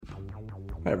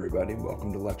Hi everybody,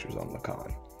 welcome to Lectures on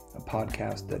Lacan, a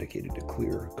podcast dedicated to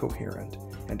clear, coherent,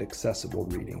 and accessible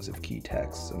readings of key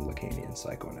texts in Lacanian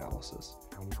psychoanalysis.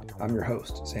 I'm your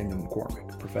host, Samuel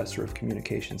McCormick, Professor of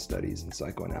Communication Studies and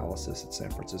Psychoanalysis at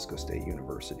San Francisco State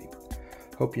University.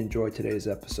 Hope you enjoyed today's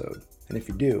episode, and if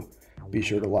you do, be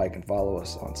sure to like and follow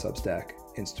us on Substack,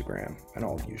 Instagram, and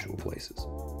all the usual places.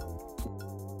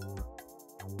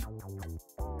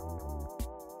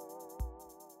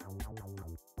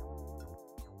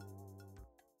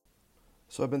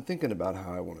 So I've been thinking about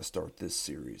how I want to start this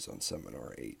series on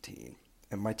Seminar 18.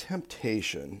 And my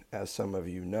temptation, as some of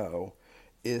you know,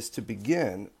 is to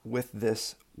begin with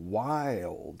this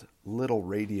wild little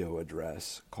radio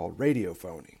address called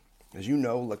radiophony. As you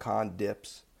know, Lacan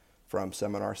dips from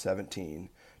Seminar 17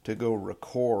 to go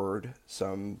record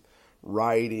some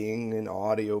writing in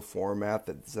audio format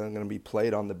that's going to be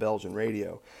played on the Belgian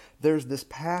radio. There's this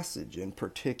passage in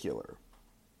particular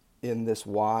in this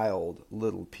wild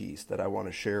little piece that I want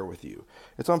to share with you.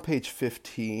 It's on page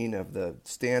 15 of the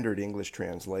standard English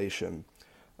translation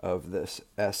of this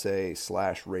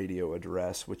essay/radio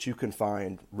address, which you can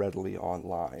find readily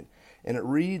online. And it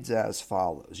reads as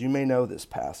follows. You may know this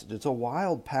passage. It's a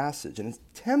wild passage, and it's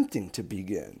tempting to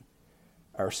begin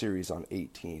our series on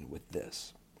 18 with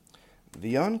this.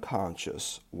 The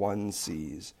unconscious, one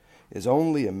sees, is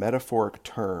only a metaphoric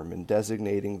term in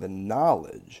designating the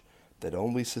knowledge that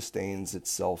only sustains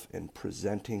itself in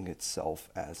presenting itself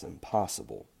as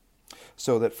impossible,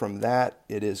 so that from that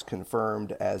it is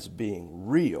confirmed as being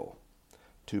real,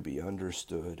 to be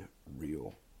understood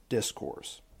real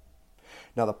discourse.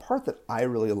 Now, the part that I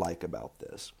really like about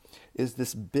this is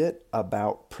this bit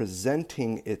about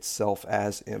presenting itself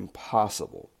as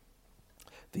impossible.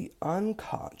 The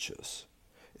unconscious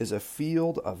is a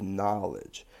field of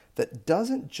knowledge that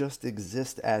doesn't just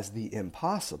exist as the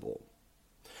impossible,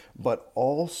 but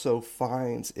also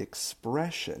finds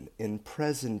expression in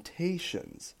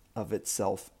presentations of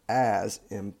itself as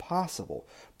impossible,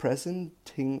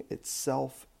 presenting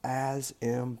itself as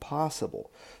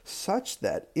impossible, such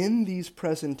that in these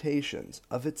presentations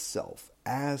of itself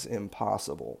as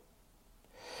impossible,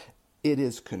 it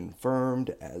is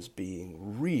confirmed as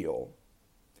being real,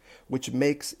 which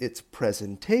makes its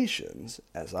presentations,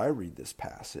 as I read this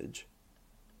passage,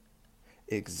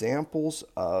 examples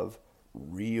of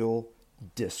real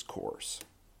discourse.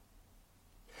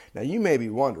 Now, you may be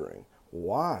wondering,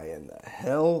 why in the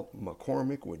hell,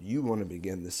 McCormick, would you want to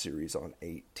begin this series on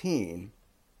 18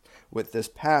 with this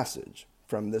passage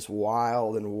from this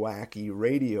wild and wacky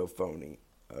radiophony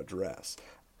address?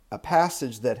 A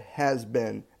passage that has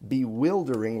been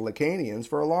bewildering Lacanians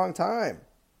for a long time.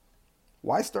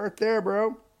 Why start there,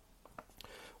 bro?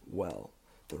 Well,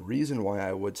 the reason why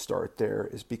I would start there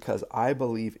is because I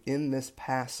believe in this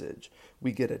passage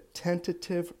we get a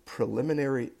tentative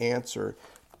preliminary answer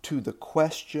to the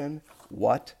question,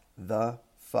 what the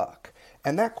fuck?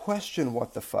 And that question,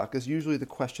 what the fuck, is usually the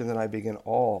question that I begin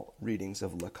all readings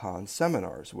of Lacan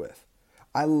seminars with.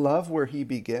 I love where he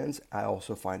begins. I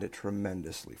also find it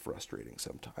tremendously frustrating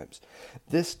sometimes.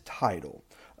 This title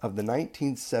of the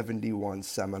 1971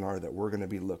 seminar that we're going to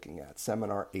be looking at,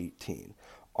 Seminar 18,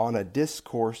 on a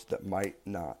discourse that might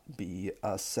not be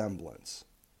a semblance.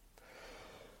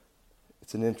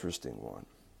 It's an interesting one.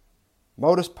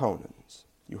 Modus ponens,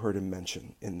 you heard him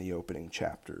mention in the opening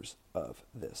chapters of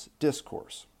this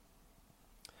discourse.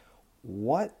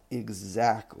 What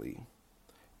exactly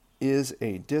is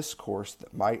a discourse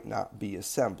that might not be a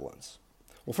semblance?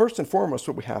 Well, first and foremost,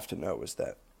 what we have to know is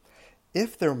that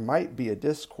if there might be a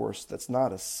discourse that's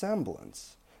not a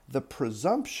semblance, the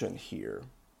presumption here,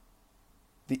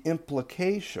 the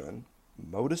implication,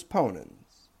 modus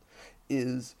ponens,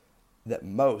 is that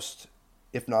most,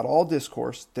 if not all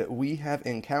discourse that we have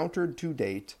encountered to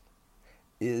date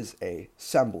is a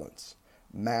semblance.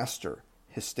 Master,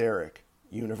 hysteric,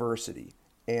 university,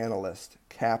 analyst,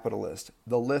 capitalist.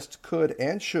 The list could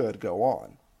and should go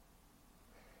on,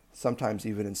 sometimes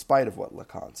even in spite of what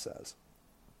Lacan says.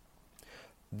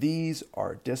 These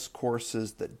are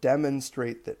discourses that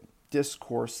demonstrate that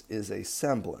discourse is a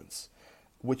semblance,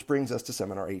 which brings us to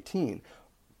Seminar 18.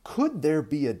 Could there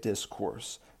be a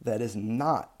discourse that is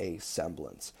not a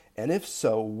semblance? And if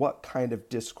so, what kind of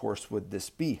discourse would this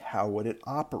be? How would it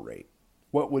operate?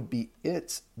 What would be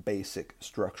its basic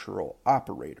structural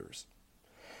operators?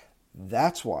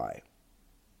 That's why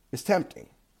it's tempting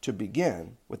to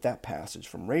begin with that passage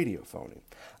from radiophony.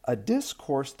 A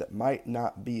discourse that might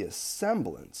not be a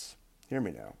semblance, hear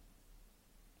me now,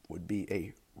 would be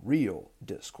a real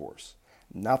discourse.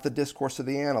 Not the discourse of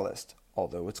the analyst,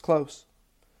 although it's close.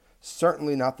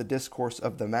 certainly not the discourse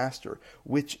of the master,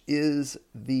 which is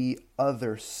the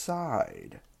other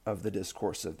side of the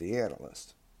discourse of the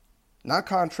analyst. Not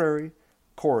contrary,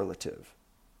 correlative.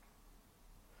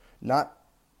 Not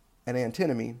an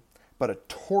antinomy, but a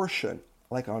torsion,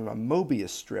 like on a Mobius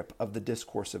strip, of the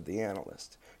discourse of the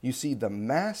analyst. You see, the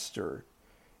master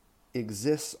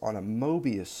exists on a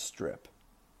Mobius strip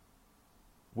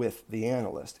with the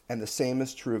analyst, and the same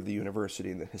is true of the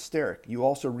university and the hysteric. You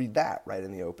also read that right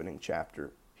in the opening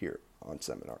chapter here on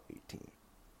Seminar 18.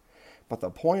 But the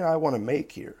point I want to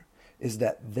make here is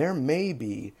that there may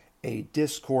be a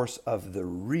discourse of the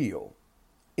real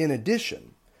in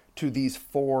addition to these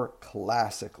four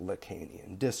classic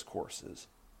Lacanian discourses.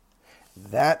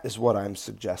 That is what I'm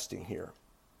suggesting here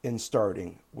in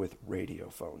starting with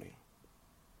radiophony.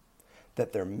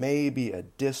 That there may be a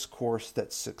discourse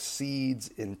that succeeds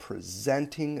in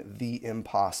presenting the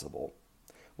impossible,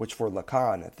 which for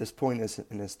Lacan at this point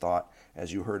in his thought,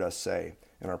 as you heard us say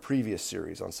in our previous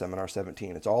series on Seminar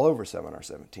 17, it's all over Seminar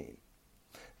 17.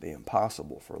 The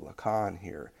impossible for Lacan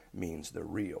here means the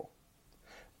real.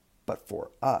 But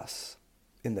for us,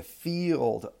 in the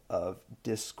field of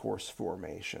discourse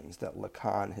formations that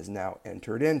Lacan has now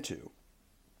entered into,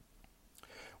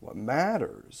 what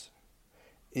matters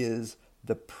is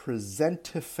the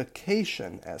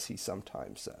presentification, as he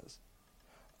sometimes says,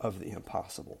 of the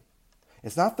impossible.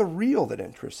 It's not the real that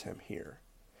interests him here.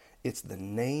 It's the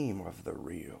name of the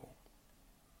real.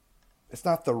 It's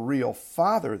not the real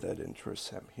Father that interests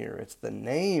him here. It's the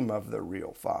name of the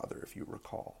real Father, if you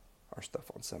recall our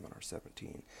stuff on Seminar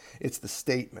 17. It's the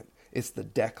statement. It's the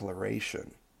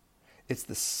declaration. It's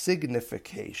the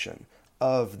signification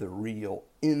of the real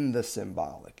in the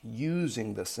symbolic,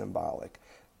 using the symbolic,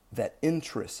 that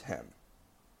interests him.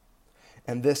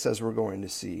 And this, as we're going to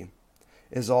see,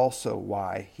 is also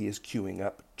why he is queuing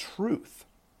up truth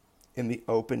in the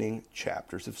opening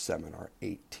chapters of Seminar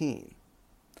 18.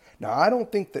 Now, I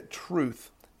don't think that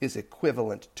truth is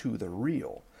equivalent to the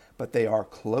real, but they are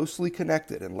closely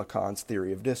connected in Lacan's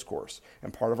theory of discourse.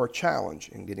 And part of our challenge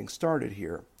in getting started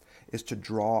here is to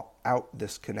draw out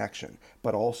this connection,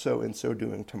 but also in so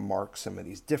doing to mark some of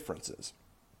these differences.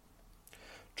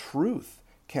 Truth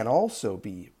can also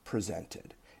be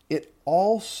presented. It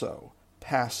also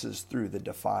passes through the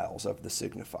defiles of the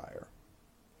signifier.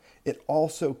 It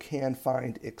also can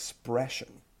find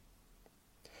expression,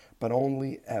 but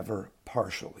only ever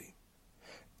partially.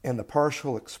 And the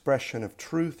partial expression of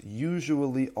truth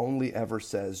usually only ever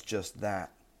says just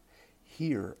that.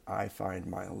 Here I find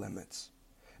my limits.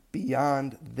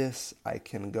 Beyond this I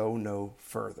can go no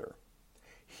further.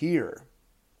 Here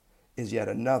is yet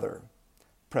another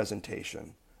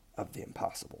presentation of the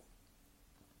impossible.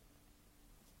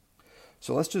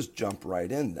 So let's just jump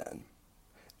right in then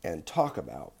and talk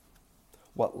about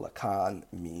what Lacan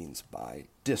means by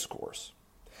discourse.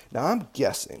 Now I'm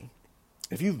guessing,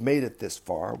 if you've made it this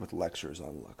far with lectures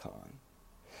on Lacan,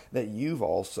 that you've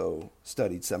also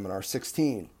studied Seminar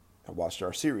 16 and watched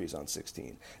our series on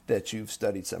 16, that you've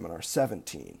studied Seminar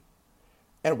 17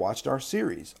 and watched our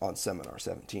series on Seminar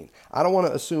 17. I don't want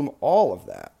to assume all of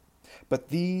that, but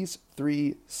these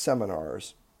three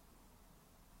seminars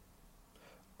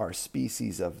are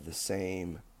species of the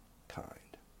same kind.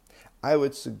 I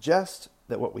would suggest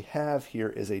that what we have here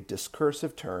is a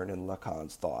discursive turn in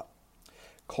Lacan's thought,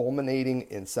 culminating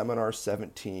in Seminar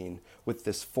 17 with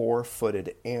this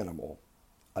four-footed animal,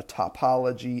 a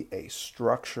topology, a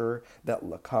structure that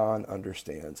Lacan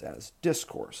understands as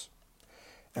discourse.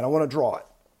 And I want to draw it.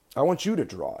 I want you to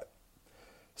draw it.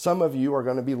 Some of you are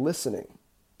going to be listening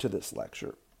to this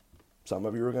lecture. Some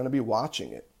of you are going to be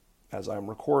watching it as I'm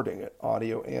recording it,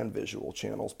 audio and visual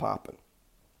channels popping.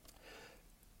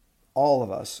 All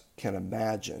of us can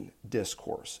imagine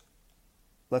discourse.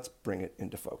 Let's bring it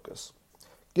into focus.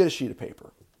 Get a sheet of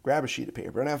paper. Grab a sheet of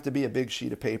paper. It doesn't have to be a big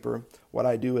sheet of paper. What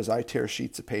I do is I tear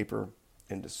sheets of paper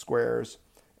into squares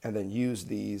and then use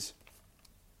these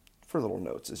for little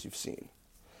notes, as you've seen.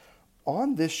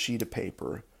 On this sheet of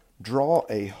paper, draw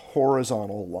a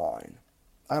horizontal line.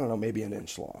 I don't know, maybe an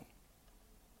inch long.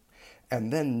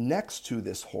 And then next to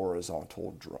this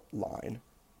horizontal line,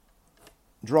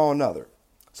 draw another,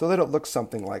 so that it looks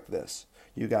something like this.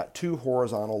 You got two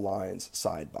horizontal lines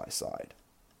side by side.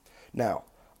 Now,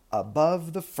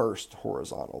 above the first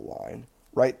horizontal line,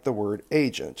 write the word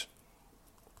agent.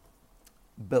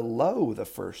 Below the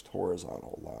first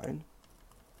horizontal line,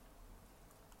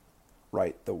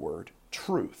 write the word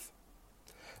truth.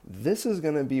 This is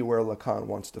going to be where Lacan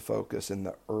wants to focus in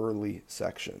the early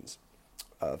sections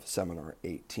of Seminar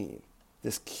 18.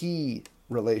 This key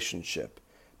relationship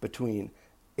between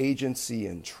agency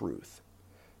and truth,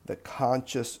 the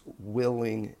conscious,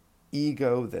 willing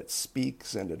ego that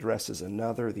speaks and addresses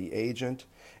another, the agent,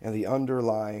 and the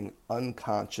underlying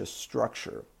unconscious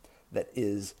structure that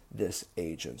is this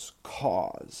agent's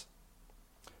cause.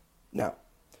 Now,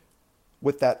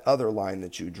 with that other line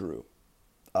that you drew,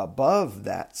 above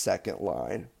that second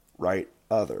line, write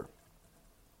other.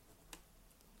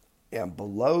 And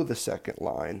below the second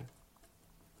line,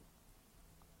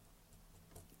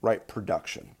 write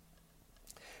production.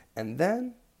 And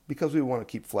then, because we want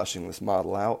to keep fleshing this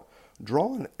model out,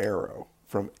 draw an arrow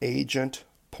from agent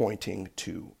pointing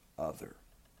to other.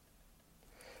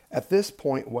 At this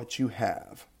point, what you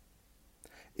have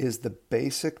is the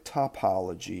basic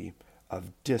topology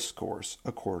of discourse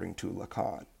according to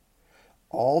Lacan.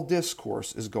 All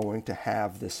discourse is going to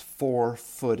have this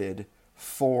four-footed,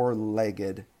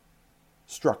 four-legged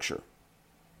structure,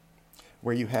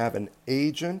 where you have an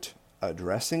agent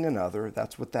addressing another.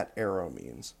 That's what that arrow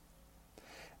means.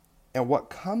 And what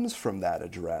comes from that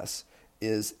address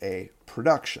is a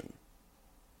production,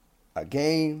 a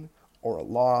gain or a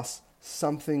loss.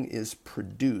 Something is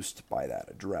produced by that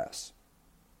address.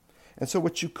 And so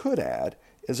what you could add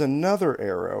is another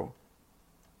arrow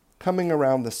coming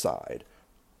around the side,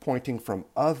 pointing from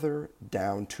other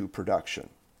down to production.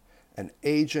 An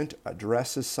agent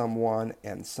addresses someone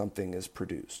and something is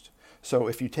produced. So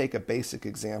if you take a basic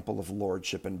example of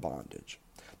lordship and bondage,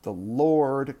 the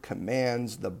Lord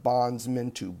commands the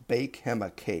bondsman to bake him a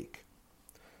cake.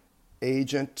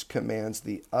 Agent commands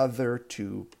the other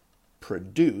to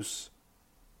produce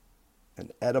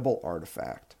an edible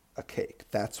artifact, a cake.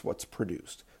 That's what's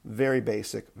produced. Very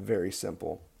basic, very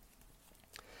simple.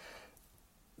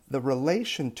 The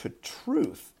relation to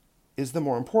truth is the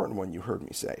more important one, you heard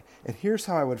me say. And here's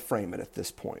how I would frame it at this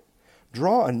point.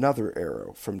 Draw another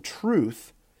arrow from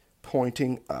truth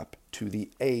pointing up to the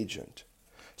agent,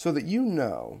 so that you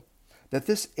know that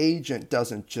this agent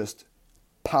doesn't just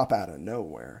pop out of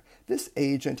nowhere. This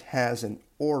agent has an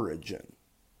origin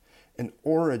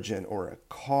or a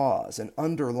cause, an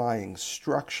underlying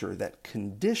structure that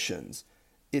conditions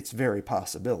its very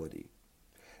possibility.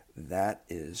 That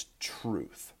is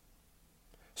truth.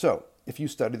 So, if you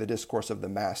study the Discourse of the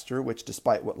Master, which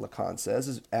despite what Lacan says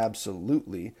is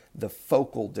absolutely the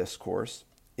focal discourse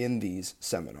in these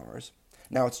seminars.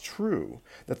 Now, it's true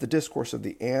that the Discourse of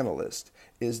the Analyst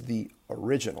is the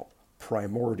original,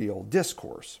 primordial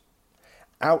discourse,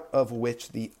 out of which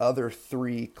the other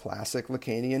three classic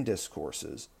Lacanian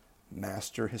discourses,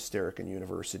 Master, Hysteric, and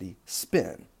University,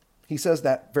 spin. He says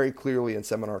that very clearly in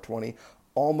Seminar 20,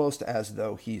 almost as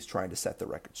though he's trying to set the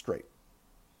record straight.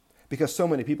 Because so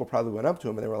many people probably went up to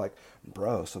him and they were like,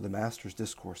 bro, so the Master's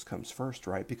discourse comes first,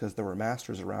 right? Because there were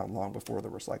masters around long before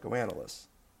there were psychoanalysts.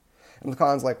 And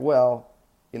Lacan's like, well,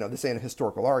 this ain't a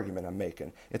historical argument I'm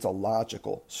making. It's a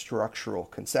logical, structural,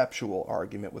 conceptual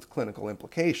argument with clinical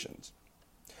implications.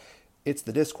 It's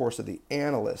the discourse of the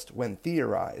analyst, when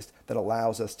theorized, that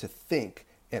allows us to think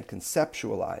and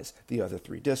conceptualize the other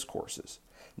three discourses.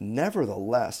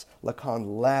 Nevertheless,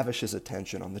 Lacan lavishes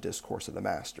attention on the Discourse of the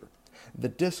Master. The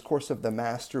Discourse of the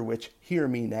Master, which, hear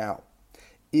me now,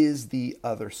 is the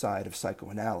other side of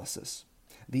psychoanalysis,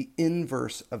 the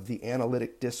inverse of the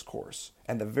analytic discourse,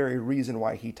 and the very reason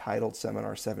why he titled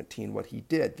Seminar 17 what he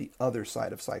did, the other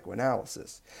side of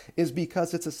psychoanalysis, is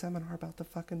because it's a seminar about the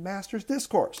fucking Master's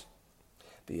discourse.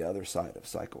 The other side of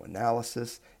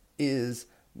psychoanalysis is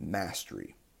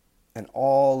mastery, and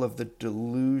all of the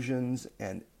delusions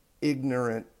and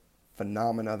ignorant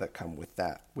phenomena that come with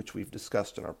that, which we've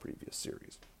discussed in our previous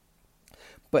series.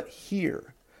 But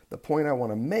here, the point I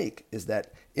want to make is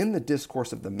that in the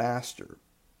Discourse of the Master,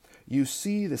 you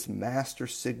see this master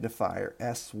signifier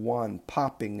S1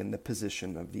 popping in the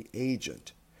position of the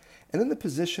agent. And in the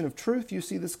position of truth, you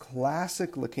see this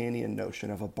classic Lacanian notion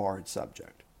of a barred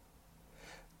subject.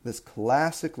 This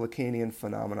classic Lacanian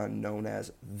phenomenon known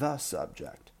as the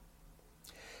subject.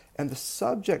 And the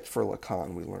subject for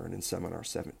Lacan, we learn in Seminar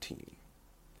 17,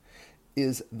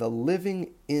 is the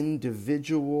living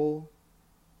individual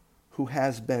who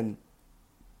has been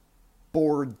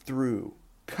bored through,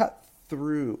 cut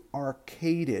through,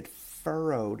 arcaded,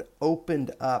 furrowed,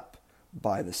 opened up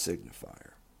by the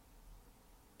signifier.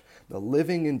 The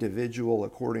living individual,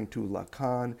 according to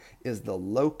Lacan, is the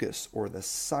locus or the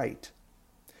site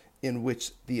in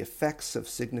which the effects of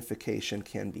signification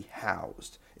can be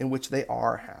housed, in which they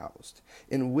are housed,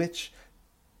 in which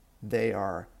they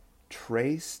are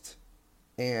traced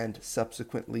and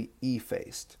subsequently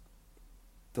effaced.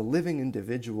 The living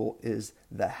individual is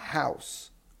the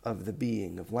house of the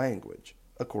being of language,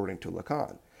 according to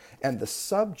Lacan. And the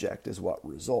subject is what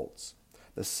results.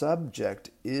 The subject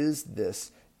is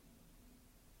this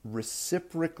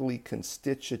reciprocally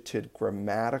constituted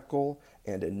grammatical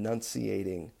and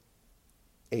enunciating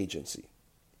agency,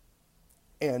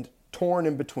 and torn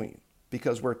in between,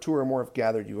 because where two or more have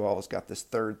gathered, you always got this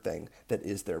third thing that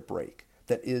is their break,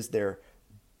 that is their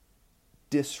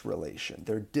disrelation,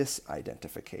 their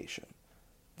disidentification.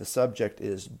 The subject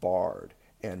is barred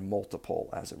and multiple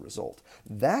as a result.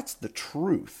 That's the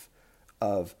truth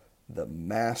of the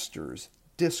master's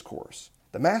discourse.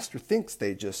 The master thinks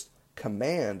they just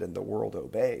command and the world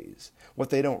obeys. What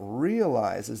they don't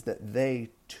realize is that they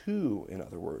too, in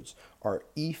other words, are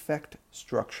effect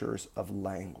structures of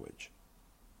language.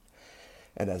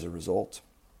 And as a result,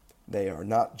 they are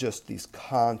not just these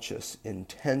conscious,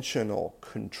 intentional,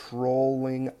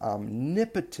 controlling,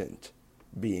 omnipotent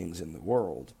beings in the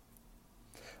world,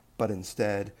 but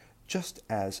instead just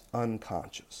as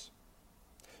unconscious,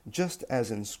 just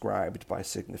as inscribed by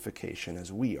signification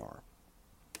as we are.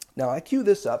 Now, I cue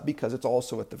this up because it's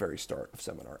also at the very start of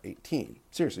Seminar 18.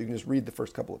 Seriously, you can just read the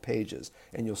first couple of pages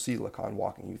and you'll see Lacan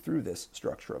walking you through this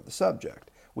structure of the subject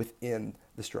within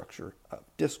the structure of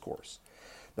discourse.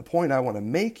 The point I want to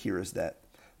make here is that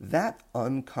that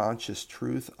unconscious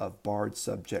truth of barred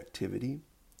subjectivity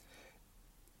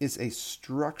is a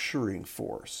structuring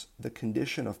force, the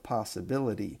condition of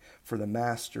possibility for the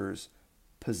master's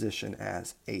position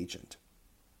as agent.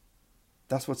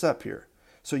 That's what's up here.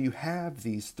 So you have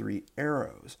these three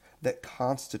arrows that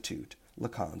constitute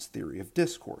Lacan's theory of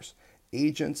discourse.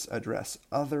 Agents address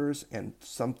others and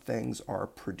some things are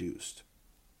produced.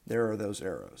 There are those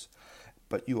arrows.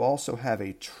 But you also have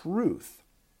a truth,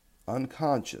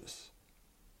 unconscious,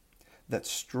 that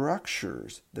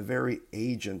structures the very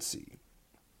agency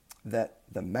that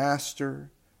the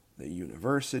master, the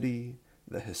university,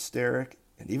 the hysteric,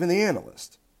 and even the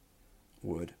analyst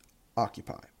would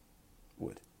occupy,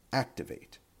 would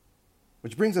activate.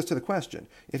 Which brings us to the question,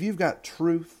 if you've got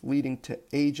truth leading to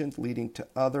agent, leading to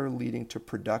other, leading to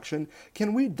production,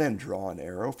 can we then draw an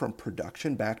arrow from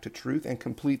production back to truth and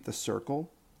complete the circle?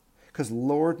 Because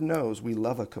Lord knows we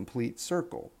love a complete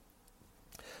circle.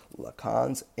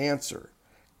 Lacan's answer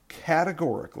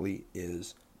categorically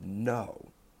is no.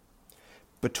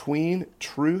 Between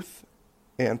truth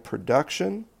and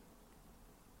production,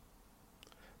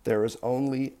 there is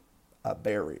only a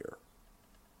barrier,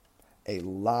 a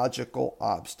logical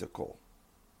obstacle,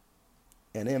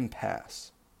 an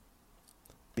impasse,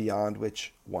 beyond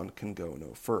which one can go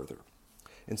no further.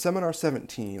 In Seminar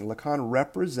 17, Lacan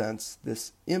represents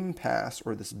this impasse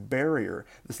or this barrier,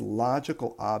 this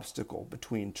logical obstacle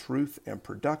between truth and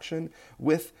production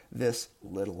with this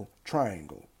little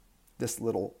triangle, this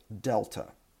little delta,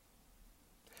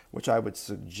 which I would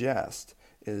suggest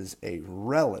is a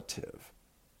relative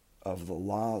of the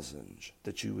lozenge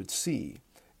that you would see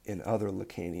in other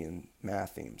Lacanian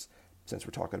mathemes, since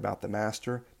we're talking about the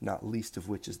master, not least of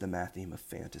which is the matheme of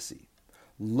fantasy.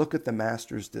 Look at the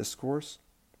master's discourse,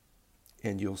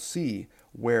 and you'll see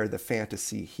where the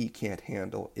fantasy he can't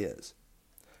handle is.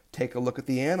 Take a look at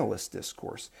the analyst's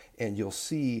discourse, and you'll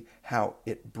see how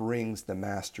it brings the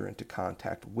master into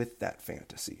contact with that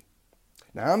fantasy.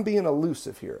 Now, I'm being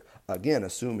elusive here, again,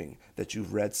 assuming that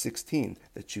you've read 16,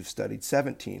 that you've studied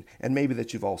 17, and maybe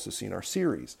that you've also seen our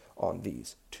series on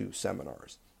these two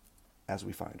seminars, as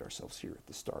we find ourselves here at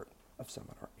the start of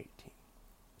Seminar 18.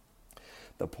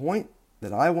 The point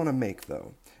that I want to make,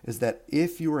 though, is that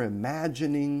if you're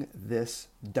imagining this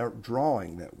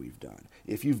drawing that we've done,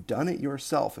 if you've done it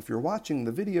yourself, if you're watching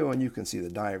the video and you can see the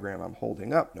diagram I'm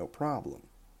holding up, no problem.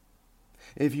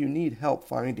 If you need help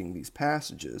finding these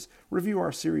passages, review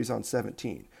our series on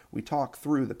 17. We talk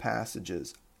through the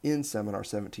passages in Seminar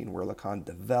 17 where Lacan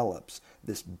develops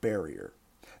this barrier.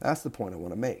 That's the point I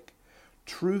want to make.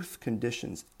 Truth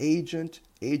conditions agent,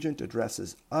 agent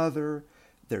addresses other,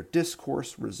 their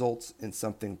discourse results in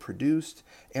something produced,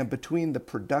 and between the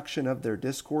production of their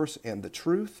discourse and the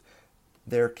truth,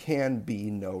 there can be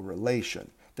no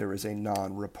relation. There is a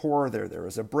non-rapport there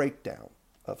is a breakdown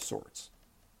of sorts.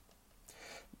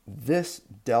 This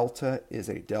delta is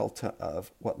a delta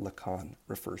of what Lacan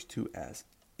refers to as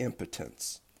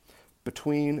impotence.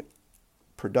 Between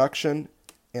production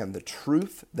and the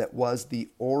truth that was the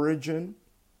origin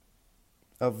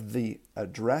of the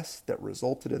address that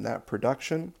resulted in that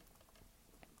production,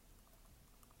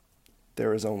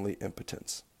 there is only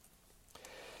impotence.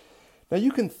 Now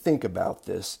you can think about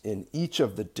this in each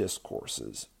of the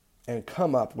discourses and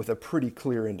come up with a pretty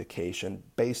clear indication,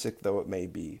 basic though it may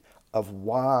be, of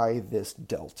why this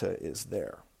delta is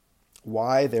there,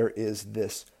 why there is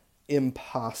this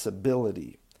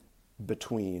impossibility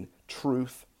between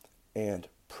truth and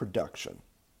production.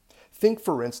 Think,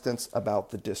 for instance, about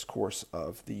the discourse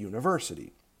of the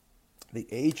university. The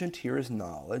agent here is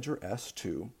knowledge, or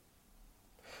S2,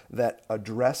 that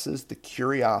addresses the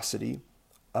curiosity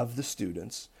of the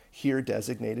students, here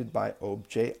designated by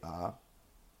objet A.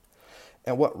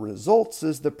 And what results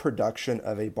is the production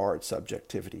of a barred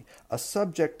subjectivity, a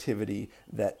subjectivity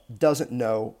that doesn't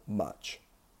know much,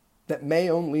 that may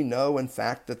only know, in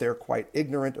fact, that they're quite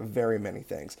ignorant of very many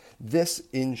things. This,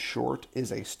 in short,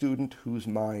 is a student whose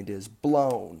mind is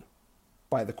blown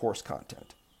by the course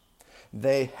content.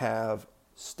 They have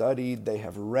studied, they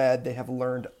have read, they have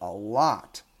learned a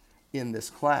lot in this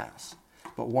class.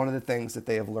 But one of the things that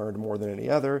they have learned more than any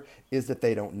other is that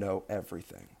they don't know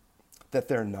everything, that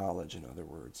their knowledge, in other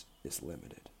words, is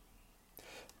limited.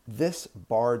 This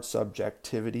barred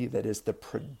subjectivity that is the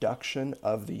production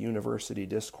of the university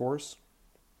discourse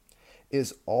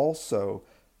is also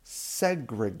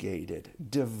segregated,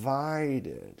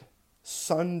 divided,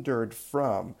 sundered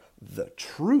from the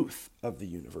truth of the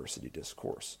university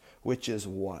discourse, which is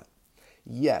what?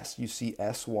 Yes, you see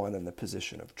S1 in the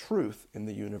position of truth in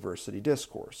the university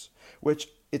discourse, which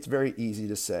it's very easy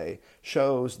to say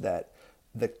shows that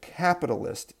the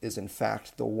capitalist is in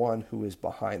fact the one who is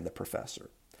behind the professor.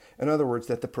 In other words,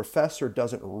 that the professor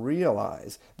doesn't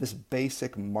realize this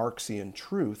basic Marxian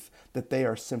truth that they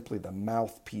are simply the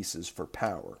mouthpieces for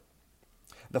power.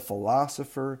 The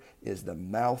philosopher is the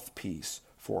mouthpiece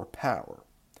for power,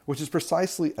 which is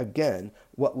precisely, again,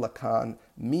 what Lacan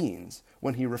means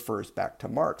when he refers back to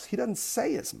Marx. He doesn't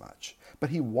say as much,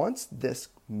 but he wants this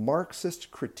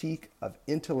Marxist critique of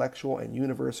intellectual and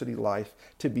university life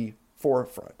to be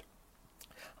forefront.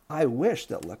 I wish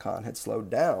that Lacan had slowed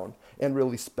down and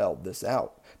really spelled this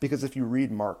out, because if you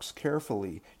read Marx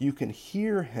carefully, you can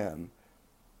hear him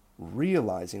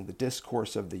realizing the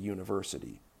discourse of the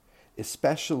university,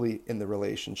 especially in the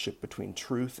relationship between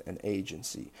truth and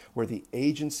agency, where the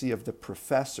agency of the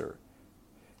professor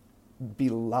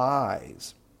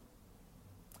belies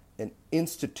an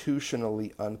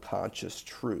institutionally unconscious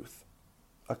truth,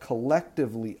 a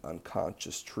collectively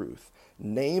unconscious truth,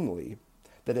 namely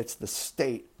that it's the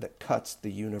state that cuts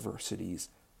the university's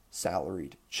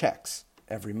salaried checks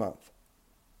every month.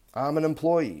 I'm an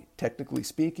employee, technically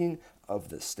speaking, of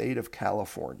the state of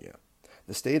California.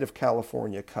 The state of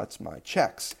California cuts my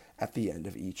checks at the end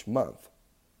of each month.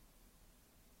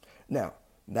 Now,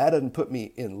 that doesn't put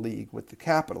me in league with the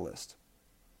capitalist.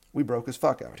 We broke as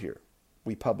fuck out here,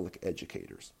 we public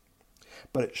educators.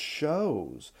 But it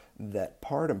shows that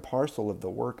part and parcel of the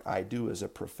work I do as a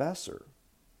professor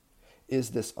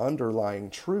is this underlying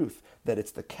truth that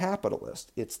it's the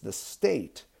capitalist, it's the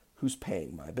state who's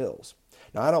paying my bills.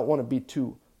 Now, I don't want to be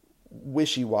too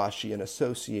wishy-washy in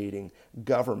associating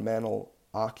governmental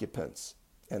occupants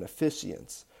and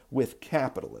officiants with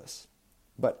capitalists,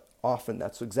 but often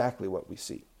that's exactly what we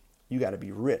see. You got to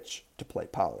be rich to play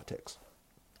politics.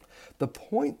 The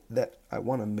point that I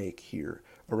want to make here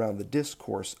around the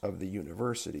discourse of the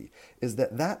university is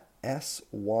that that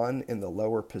S1 in the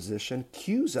lower position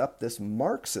cues up this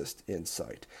Marxist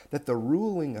insight that the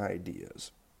ruling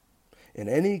ideas in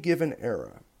any given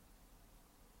era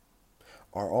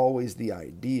are always the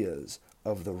ideas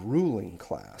of the ruling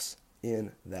class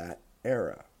in that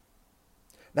era.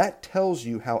 That tells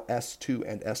you how S2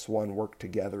 and S1 work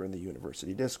together in the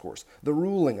university discourse. The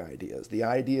ruling ideas, the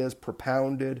ideas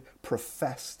propounded,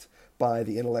 professed by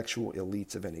the intellectual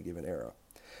elites of any given era.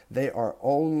 They are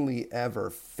only ever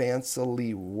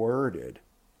fancily worded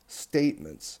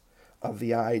statements of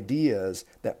the ideas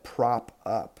that prop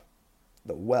up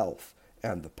the wealth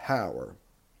and the power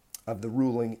of the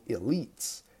ruling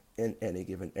elites in any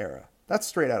given era. That's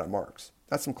straight out of Marx.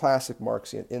 That's some classic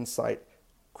Marxian insight,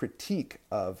 critique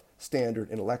of standard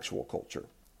intellectual culture.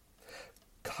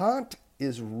 Kant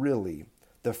is really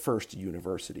the first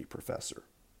university professor.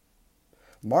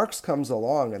 Marx comes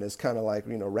along and is kind of like,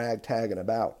 ragtagging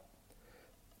about.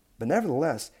 But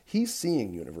nevertheless, he's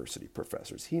seeing university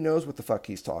professors. He knows what the fuck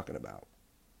he's talking about.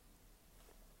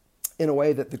 In a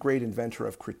way that the great inventor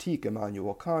of critique,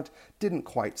 Immanuel Kant, didn't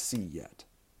quite see yet.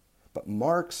 But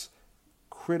Marx,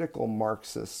 critical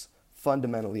Marxists,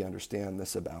 fundamentally understand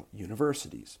this about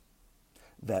universities,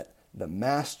 that the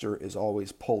master is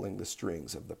always pulling the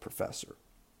strings of the professor,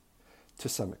 to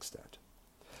some extent.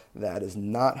 That is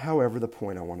not, however, the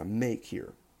point I want to make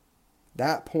here.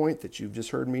 That point that you've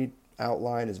just heard me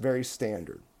outline is very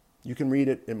standard. You can read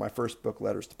it in my first book,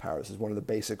 Letters to Power. This is one of the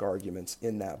basic arguments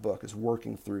in that book, is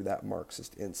working through that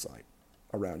Marxist insight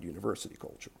around university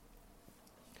culture.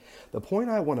 The point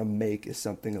I want to make is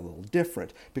something a little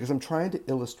different, because I'm trying to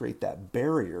illustrate that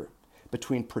barrier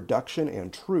between production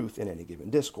and truth in any given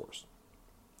discourse.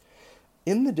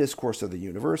 In the discourse of the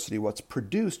university, what's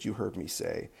produced, you heard me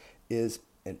say, is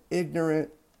an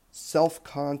ignorant,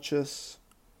 self-conscious,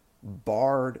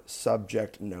 barred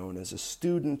subject known as a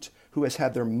student who has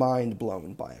had their mind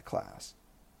blown by a class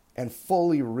and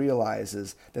fully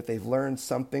realizes that they've learned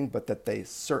something but that they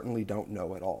certainly don't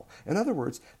know it all. In other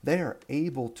words, they are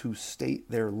able to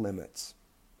state their limits.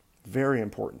 Very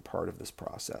important part of this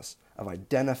process of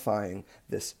identifying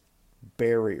this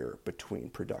barrier between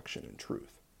production and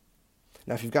truth.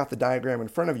 Now, if you've got the diagram in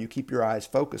front of you, keep your eyes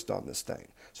focused on this thing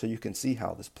so you can see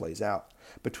how this plays out.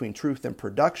 Between truth and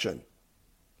production,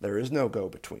 there is no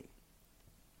go-between.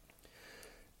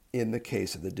 In the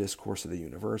case of the Discourse of the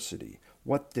University,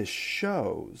 what this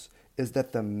shows is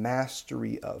that the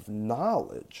mastery of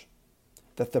knowledge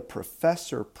that the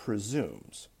professor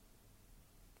presumes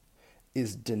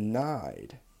is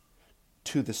denied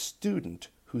to the student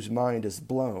whose mind is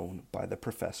blown by the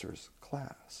professor's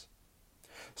class.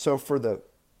 So for the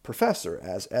professor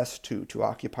as S2 to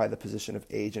occupy the position of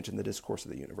agent in the Discourse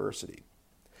of the University,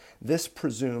 this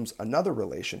presumes another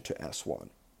relation to S1,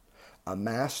 a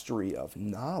mastery of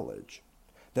knowledge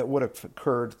that would have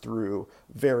occurred through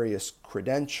various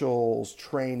credentials,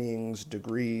 trainings,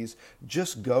 degrees.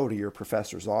 Just go to your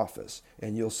professor's office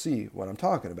and you'll see what I'm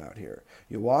talking about here.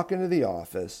 You walk into the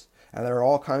office and there are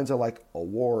all kinds of like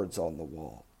awards on the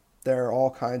wall. There are all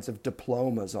kinds of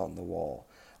diplomas on the wall.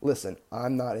 Listen,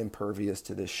 I'm not impervious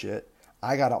to this shit.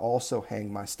 I got to also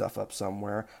hang my stuff up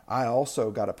somewhere. I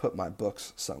also got to put my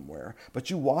books somewhere. But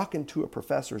you walk into a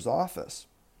professor's office.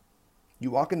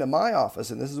 You walk into my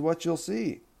office and this is what you'll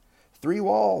see. 3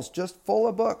 walls just full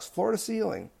of books, floor to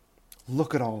ceiling.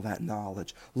 Look at all that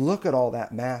knowledge. Look at all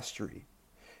that mastery.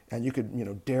 And you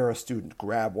could, dare a student,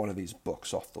 grab one of these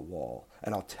books off the wall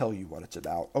and I'll tell you what it's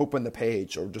about. Open the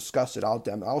page or discuss it.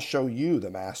 I'll show you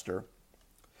the master.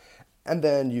 And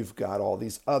then you've got all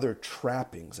these other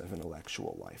trappings of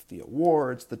intellectual life. The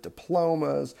awards, the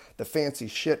diplomas, the fancy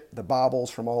shit, the baubles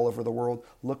from all over the world.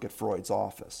 Look at Freud's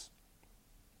office.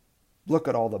 Look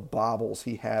at all the baubles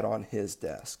he had on his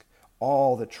desk.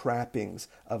 All the trappings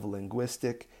of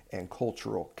linguistic and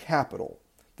cultural capital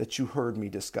that you heard me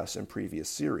discuss in previous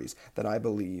series that I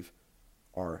believe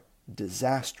are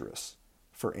disastrous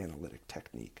for analytic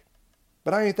technique.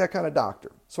 But I ain't that kind of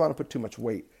doctor, so I don't put too much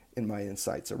weight in my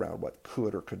insights around what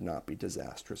could or could not be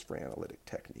disastrous for analytic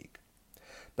technique.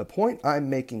 The point I'm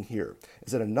making here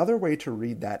is that another way to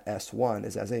read that S1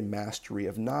 is as a mastery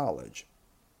of knowledge,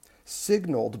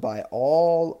 signaled by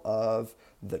all of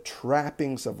the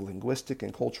trappings of linguistic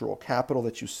and cultural capital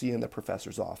that you see in the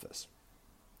professor's office.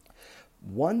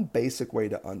 One basic way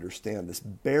to understand this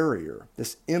barrier,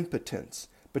 this impotence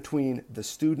between the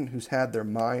student who's had their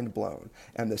mind blown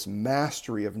and this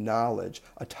mastery of knowledge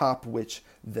atop which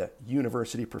the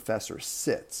university professor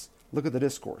sits. Look at the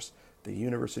discourse. The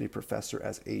university professor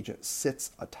as agent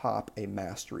sits atop a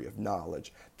mastery of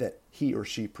knowledge that he or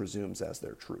she presumes as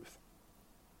their truth.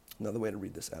 Another way to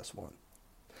read this S1.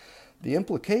 The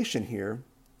implication here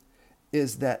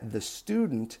is that the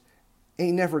student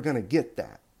ain't never going to get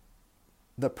that.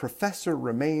 The professor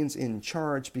remains in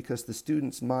charge because the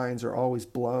students' minds are always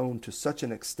blown to such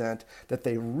an extent that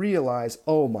they realize,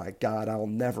 oh my God, I'll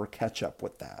never catch up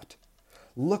with that.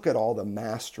 Look at all the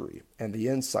mastery and the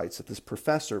insights that this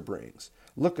professor brings.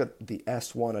 Look at the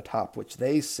S1 atop which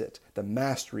they sit, the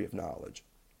mastery of knowledge.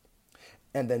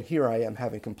 And then here I am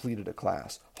having completed a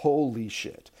class. Holy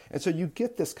shit. And so you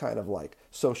get this kind of like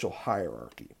social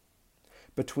hierarchy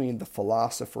between the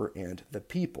philosopher and the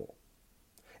people.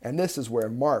 And this is where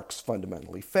Marx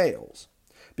fundamentally fails,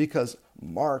 because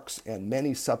Marx and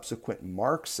many subsequent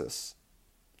Marxists,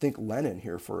 think Lenin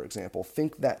here, for example,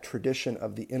 think that tradition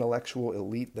of the intellectual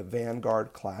elite, the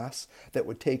vanguard class, that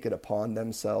would take it upon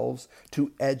themselves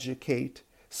to educate,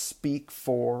 speak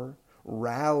for,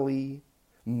 rally,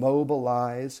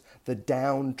 mobilize the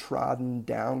downtrodden,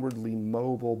 downwardly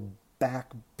mobile,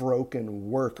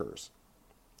 back-broken workers.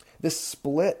 This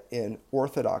split in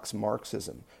orthodox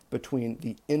Marxism between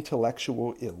the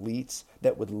intellectual elites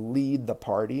that would lead the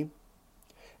party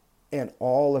and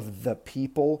all of the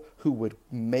people who would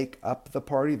make up the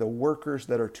party, the workers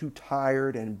that are too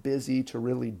tired and busy to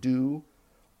really do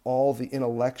all the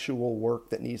intellectual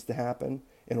work that needs to happen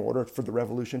in order for the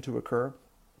revolution to occur.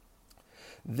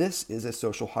 This is a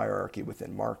social hierarchy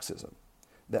within Marxism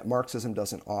that Marxism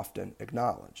doesn't often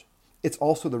acknowledge. It's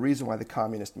also the reason why the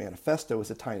Communist Manifesto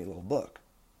is a tiny little book.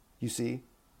 You see,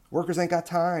 workers ain't got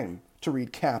time to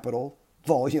read Capital,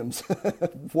 volumes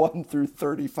 1 through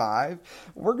 35.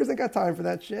 Workers ain't got time for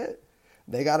that shit.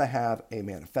 They got to have a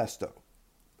manifesto,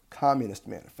 Communist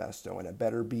Manifesto, and it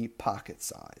better be pocket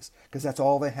size, because that's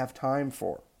all they have time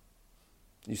for.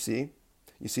 You see?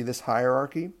 You see this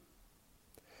hierarchy?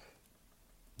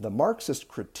 The Marxist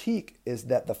critique is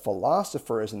that the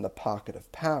philosopher is in the pocket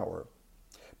of power.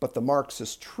 But the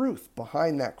Marxist truth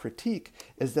behind that critique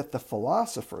is that the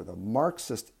philosopher, the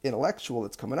Marxist intellectual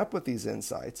that's coming up with these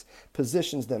insights,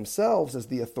 positions themselves as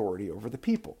the authority over the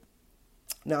people.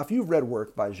 Now, if you've read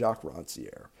work by Jacques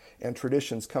Rancière, and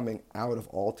traditions coming out of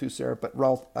Althusser, but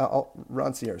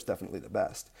Rancière is definitely the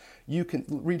best, you can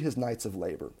read his Knights of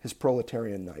Labor, his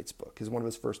Proletarian Knights book, is one of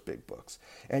his first big books,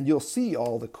 and you'll see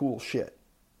all the cool shit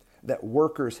that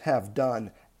workers have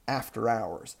done after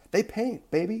hours. They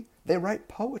paint, baby. They write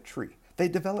poetry. They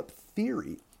develop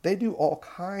theory. They do all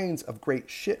kinds of great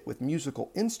shit with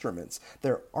musical instruments.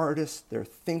 They're artists, they're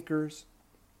thinkers,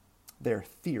 they're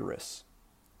theorists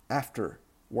after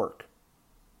work.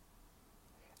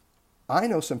 I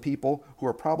know some people who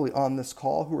are probably on this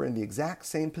call who are in the exact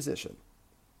same position.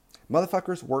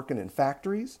 Motherfuckers working in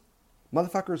factories,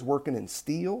 motherfuckers working in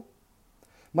steel,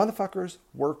 motherfuckers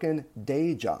working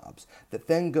day jobs that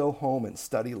then go home and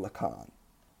study Lacan.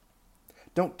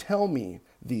 Don't tell me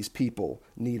these people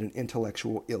need an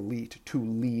intellectual elite to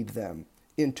lead them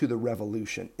into the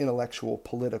revolution, intellectual,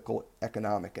 political,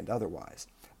 economic, and otherwise.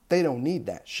 They don't need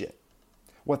that shit.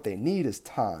 What they need is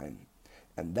time.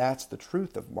 And that's the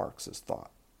truth of Marxist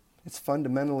thought. It's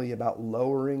fundamentally about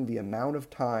lowering the amount of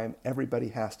time everybody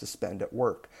has to spend at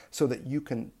work so that you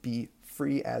can be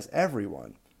free as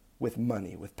everyone with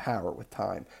money, with power, with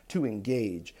time to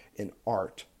engage in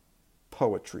art,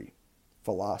 poetry,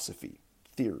 philosophy,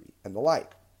 theory, and the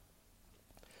like.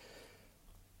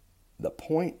 The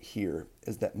point here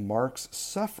is that Marx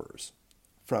suffers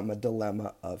from a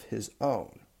dilemma of his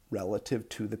own relative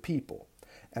to the people.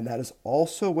 And that is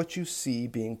also what you see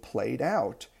being played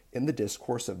out in the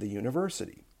discourse of the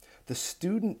university. The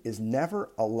student is never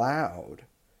allowed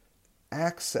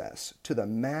access to the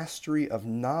mastery of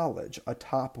knowledge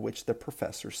atop which the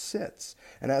professor sits.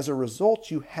 And as a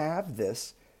result, you have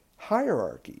this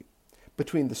hierarchy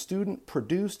between the student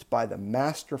produced by the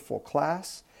masterful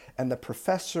class and the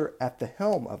professor at the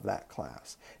helm of that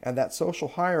class. And that social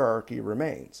hierarchy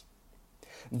remains.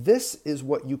 This is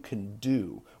what you can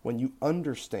do when you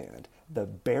understand the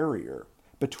barrier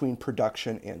between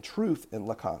production and truth in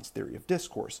Lacan's theory of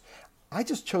discourse. I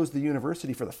just chose the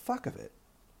university for the fuck of it.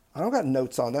 I don't got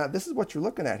notes on that. This is what you're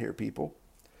looking at here, people.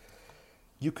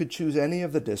 You could choose any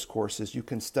of the discourses. You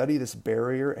can study this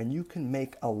barrier, and you can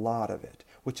make a lot of it,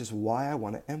 which is why I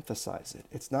want to emphasize it.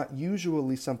 It's not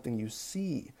usually something you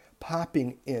see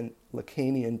popping in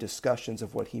Lacanian discussions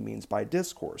of what he means by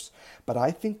discourse. But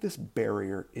I think this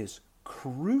barrier is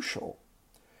crucial,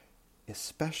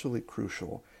 especially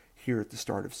crucial here at the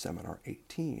start of Seminar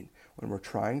 18, when we're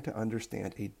trying to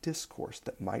understand a discourse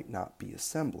that might not be a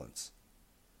semblance.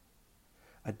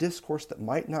 A discourse that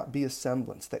might not be a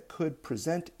semblance, that could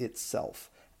present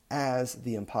itself as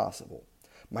the impossible.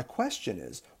 My question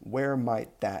is, where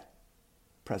might that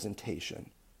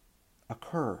presentation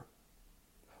occur?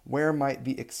 Where might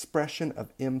the expression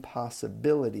of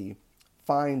impossibility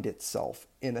find itself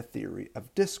in a theory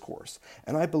of discourse?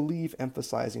 And I believe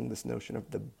emphasizing this notion of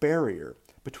the barrier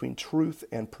between truth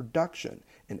and production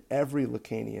in every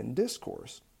Lacanian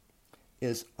discourse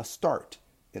is a start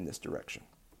in this direction.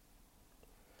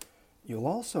 You'll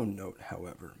also note,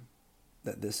 however,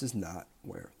 that this is not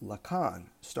where Lacan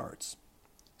starts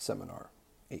Seminar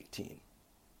 18.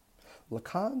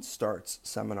 Lacan starts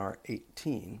Seminar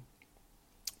 18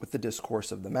 with the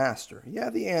discourse of the master. Yeah,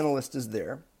 the analyst is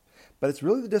there, but it's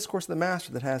really the discourse of the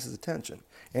master that has his attention.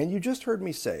 And you just heard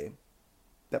me say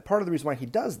that part of the reason why he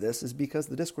does this is because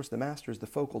the discourse of the master is the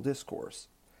focal discourse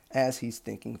as he's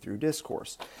thinking through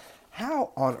discourse.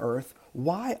 How on earth,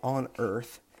 why on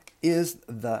earth is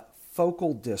the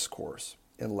focal discourse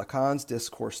in Lacan's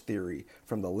discourse theory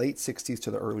from the late 60s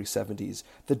to the early 70s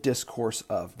the discourse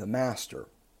of the master?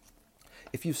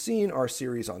 If you've seen our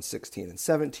series on 16 and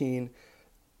 17,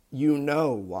 you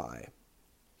know why.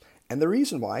 And the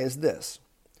reason why is this.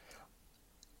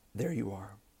 There you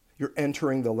are. You're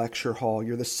entering the lecture hall.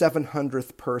 You're the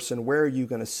 700th person. Where are you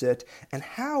going to sit? And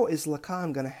how is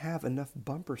Lacan going to have enough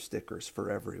bumper stickers for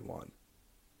everyone?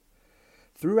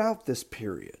 Throughout this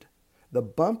period, the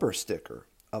bumper sticker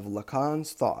of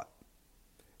Lacan's thought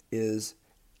is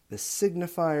the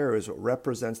signifier is what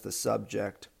represents the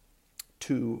subject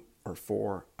to or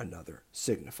for another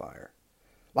signifier.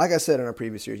 Like I said in our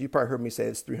previous series, you probably heard me say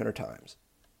this 300 times.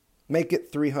 Make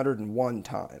it 301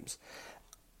 times.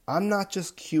 I'm not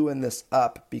just queuing this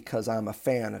up because I'm a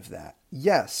fan of that.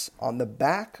 Yes, on the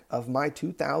back of my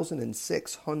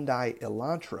 2006 Hyundai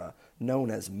Elantra,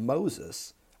 known as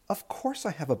Moses, of course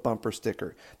I have a bumper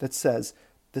sticker that says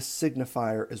the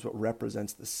signifier is what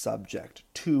represents the subject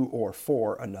to or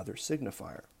for another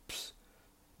signifier. Psst.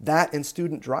 That and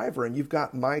student driver, and you've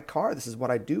got my car. This is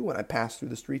what I do when I pass through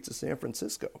the streets of San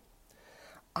Francisco.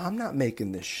 I'm not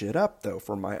making this shit up, though,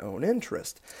 for my own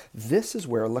interest. This is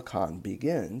where Lacan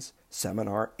begins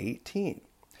Seminar 18.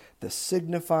 The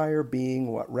signifier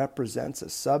being what represents a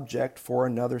subject for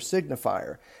another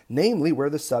signifier, namely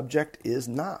where the subject is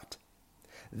not.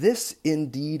 This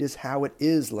indeed is how it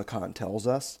is, Lacan tells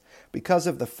us, because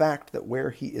of the fact that where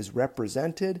he is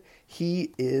represented,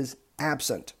 he is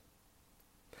absent.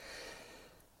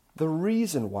 The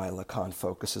reason why Lacan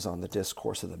focuses on the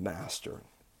discourse of the master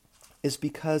is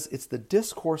because it's the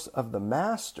discourse of the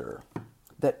master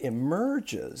that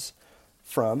emerges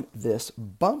from this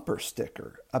bumper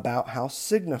sticker about how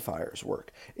signifiers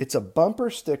work. It's a bumper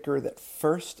sticker that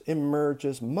first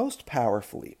emerges most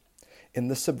powerfully in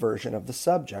the Subversion of the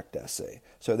Subject essay.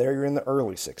 So there you're in the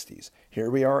early 60s. Here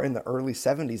we are in the early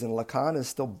 70s, and Lacan is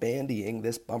still bandying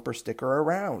this bumper sticker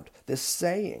around, this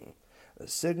saying. The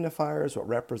signifier is what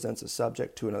represents a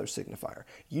subject to another signifier.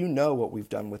 You know what we've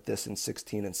done with this in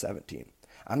 16 and 17.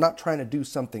 I'm not trying to do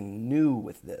something new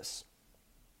with this.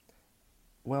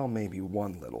 Well, maybe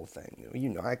one little thing. You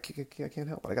know, I can't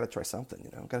help it. I got to try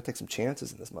something, I've got to take some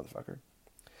chances in this motherfucker.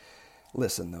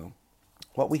 Listen, though.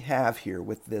 What we have here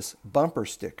with this bumper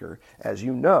sticker, as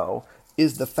you know,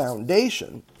 is the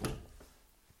foundation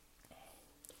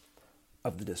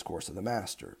of the discourse of the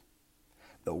master.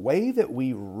 The way that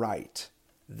we write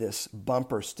this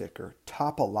bumper sticker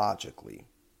topographically,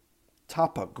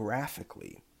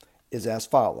 is as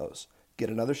follows. Get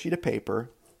another sheet of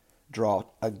paper, draw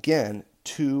again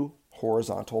 2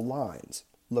 horizontal lines,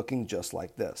 looking just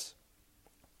like this.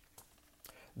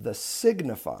 The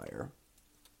signifier,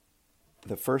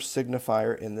 the first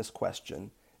signifier in this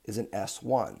question, is an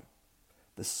S1.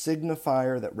 The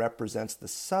signifier that represents the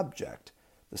subject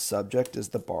is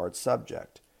the barred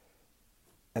subject.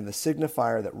 And the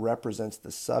signifier that represents the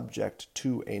subject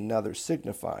to another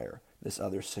signifier, this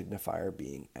other signifier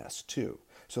being S2.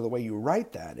 So the way you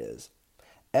write that is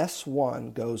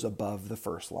S1 goes above the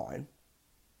first line.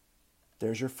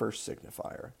 There's your first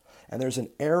signifier. And there's an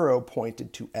arrow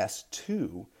pointed to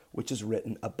S2, which is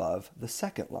written above the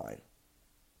second line.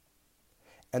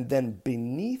 And then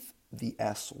beneath the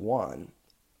S1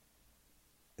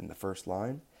 in the first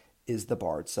line is the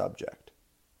barred subject.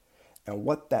 And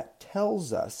what that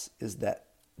tells us is that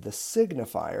the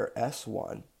signifier,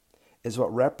 S1, is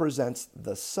what represents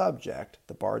the subject,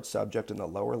 the barred subject in the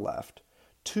lower left,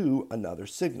 to another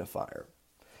signifier.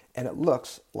 And it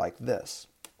looks like this.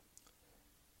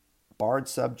 Barred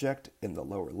subject in the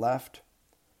lower left,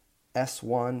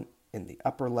 S1 in the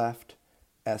upper left,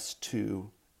 S2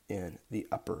 in the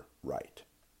upper right.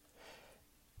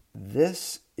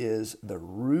 This is the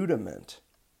rudiment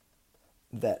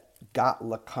that got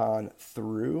Lacan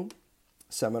through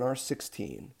Seminar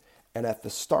 16, and at the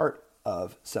start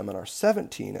of Seminar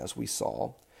 17, as we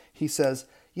saw, he says,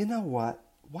 you know what,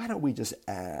 why don't we just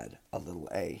add a little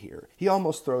a here? He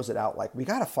almost throws it out like, we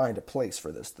got to find a place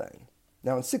for this thing.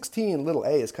 Now in 16, little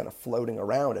a is kind of floating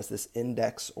around as this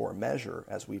index or measure,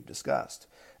 as we've discussed,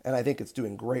 and I think it's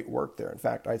doing great work there. In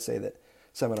fact, I'd say that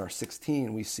Seminar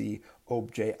 16, we see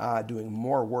Objet A doing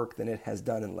more work than it has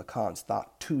done in Lacan's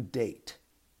thought to date.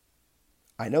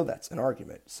 I know that's an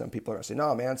argument. Some people are going to say,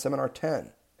 no, man, Seminar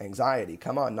 10, anxiety,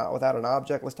 come on, not without an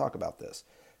object, let's talk about this.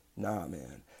 Nah,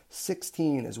 man,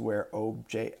 16 is where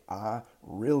Objet A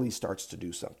really starts to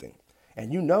do something.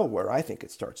 And you know where I think it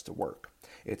starts to work.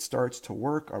 It starts to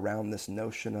work around this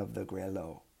notion of the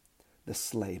grelot, the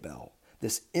sleigh bell,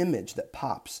 this image that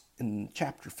pops in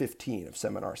chapter 15 of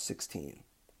Seminar 16.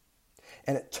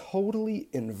 And it totally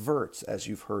inverts, as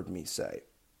you've heard me say,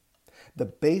 the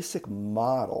basic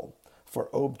model for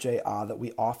Objet A that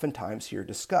we oftentimes hear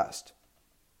discussed.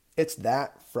 It's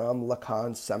that from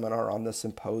Lacan's seminar on the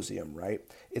Symposium, right?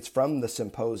 It's from the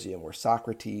Symposium where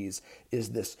Socrates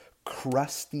is this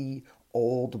crusty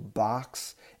old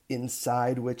box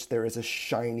inside which there is a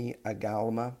shiny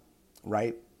agalma,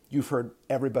 right? You've heard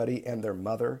everybody and their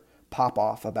mother pop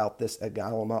off about this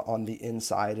agalma on the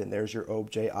inside, and there's your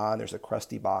Objet A, and there's a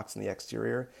crusty box in the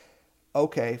exterior.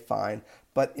 Okay, fine.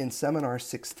 But in Seminar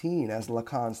 16, as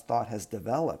Lacan's thought has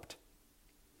developed,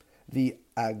 the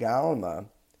agalma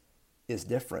is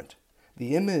different.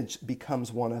 The image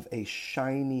becomes one of a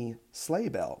shiny sleigh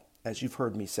bell, as you've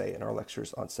heard me say in our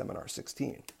lectures on Seminar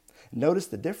 16. Notice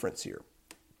the difference here.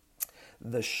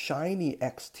 The shiny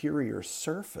exterior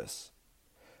surface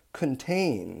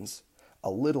contains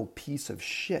a little piece of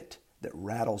shit that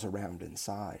rattles around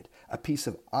inside, a piece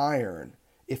of iron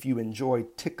if you enjoy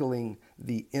tickling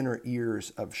the inner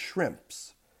ears of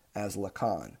shrimps, as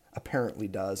Lacan apparently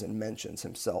does and mentions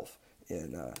himself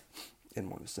in in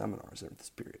one of the seminars at this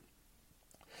period.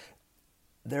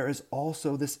 There is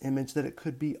also this image that it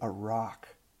could be a rock,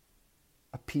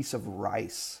 a piece of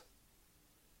rice.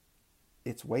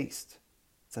 It's waste.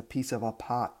 It's a piece of a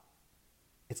pot.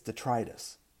 It's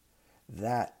detritus.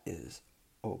 That is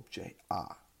objet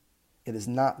A. It is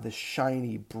not the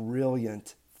shiny,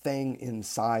 brilliant thing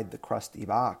inside the crusty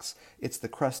box. It's the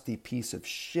crusty piece of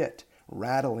shit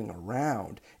rattling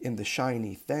around in the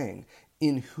shiny thing,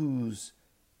 in whose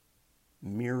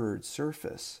mirrored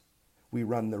surface we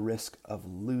run the risk of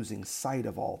losing sight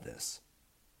of all this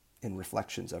in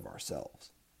reflections of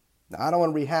ourselves. Now, I don't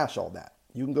want to rehash all that.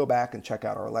 You can go back and check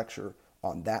out our lecture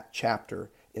on that chapter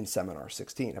in Seminar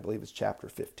 16. I believe it's chapter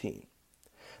 15.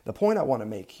 The point I want to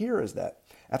make here is that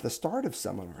at the start of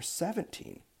Seminar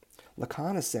 17,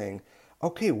 Lacan is saying,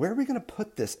 okay, where are we going to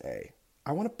put this A?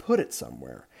 I want to put it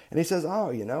somewhere. And he says,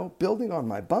 building on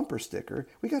my bumper sticker,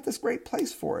 we got this great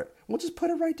place for it. We'll just put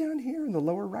it right down here in the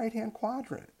lower right-hand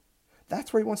quadrant.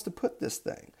 That's where he wants to put this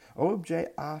thing.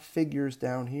 Objet A figures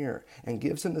down here and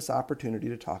gives him this opportunity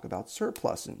to talk about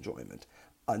surplus enjoyment.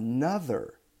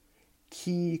 Another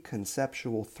key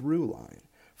conceptual through line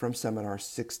from Seminar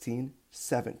 16,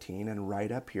 17, and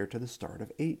right up here to the start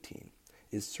of 18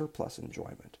 is surplus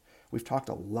enjoyment. We've talked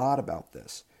a lot about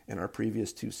this in our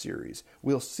previous two series.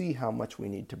 We'll see how much we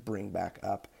need to bring back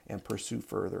up and pursue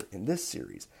further in this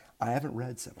series. I haven't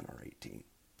read Seminar 18.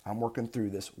 I'm working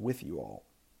through this with you all.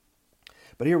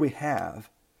 But here we have,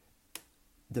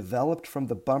 developed from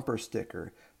the bumper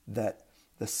sticker, that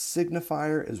the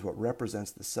signifier is what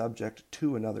represents the subject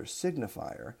to another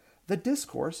signifier, the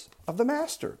discourse of the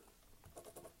master.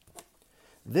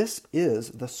 This is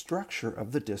the structure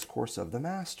of the discourse of the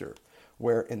master,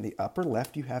 where in the upper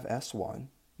left you have S1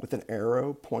 with an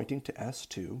arrow pointing to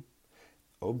S2,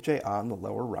 objet A in the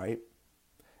lower right,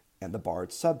 and the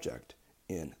barred subject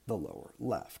in the lower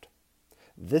left.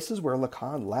 This is where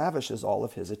Lacan lavishes all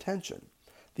of his attention.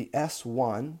 The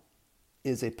S1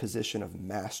 is a position of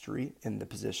mastery in the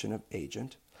position of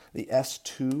agent. The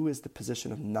S2 is the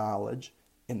position of knowledge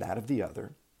in that of the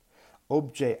other.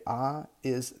 Objet A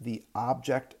is the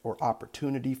object or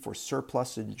opportunity for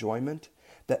surplus enjoyment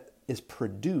that is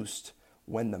produced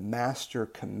when the master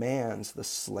commands the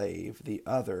slave, the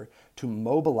other, to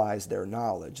mobilize their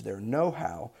knowledge, their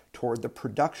know-how, toward the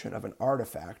production of an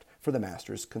artifact for the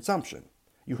master's consumption.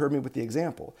 You heard me with the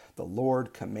example. The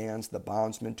Lord commands the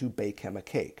bondsman to bake him a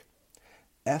cake.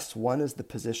 S1 is the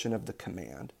position of the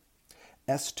command.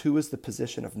 S2 is the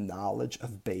position of knowledge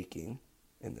of baking,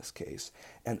 in this case.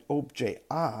 And objet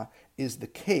A is the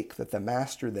cake that the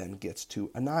master then gets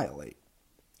to annihilate,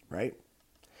 right?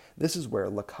 This is where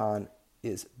Lacan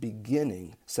is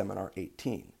beginning Seminar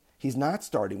 18. He's not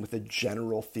starting with a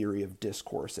general theory of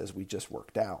discourse as we just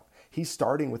worked out. He's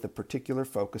starting with a particular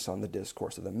focus on the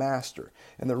discourse of the master.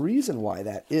 And the reason why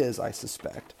that is, I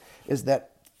suspect, is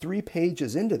that 3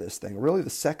 pages into this thing, really the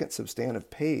second substantive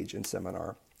page in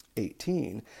Seminar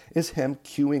 18, is him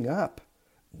queuing up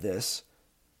this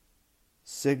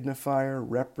signifier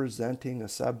representing a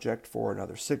subject for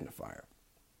another signifier.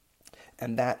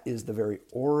 And that is the very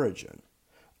origin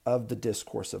of the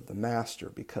discourse of the master,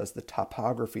 because the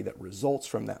topography that results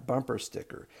from that bumper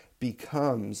sticker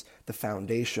becomes the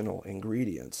foundational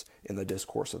ingredients in the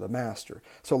discourse of the master.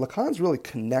 So Lacan's really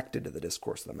connected to the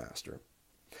discourse of the master.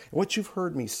 And what you've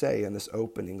heard me say in this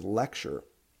opening lecture,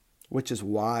 which is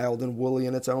wild and woolly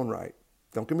in its own right,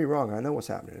 don't get me wrong, I know what's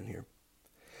happening in here.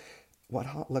 What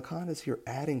Lacan is here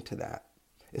adding to that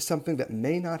is something that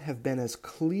may not have been as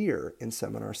clear in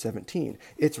Seminar 17.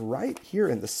 It's right here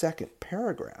in the second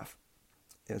paragraph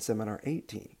in Seminar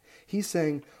 18. He's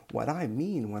saying what I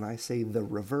mean when I say the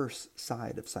reverse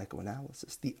side of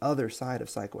psychoanalysis, the other side of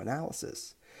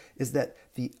psychoanalysis, is that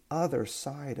the other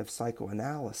side of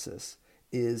psychoanalysis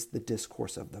is the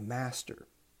discourse of the master.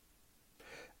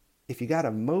 If you got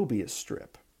a Mobius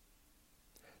strip,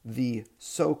 the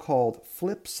so-called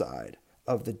flip side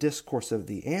of the discourse of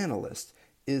the analyst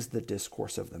is the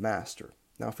discourse of the master.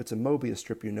 Now, if it's a Mobius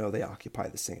strip, you know they occupy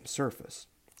the same surface.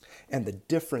 And the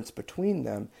difference between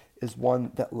them is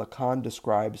one that Lacan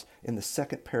describes in the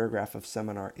second paragraph of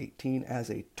Seminar 18 as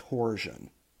a torsion.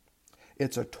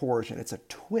 It's a torsion, it's a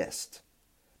twist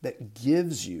that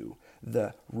gives you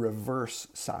the reverse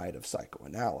side of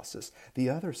psychoanalysis. The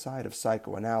other side of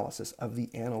psychoanalysis, of the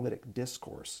analytic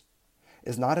discourse,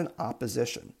 is not an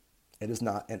opposition. It is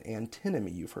not an antinomy,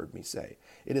 you've heard me say.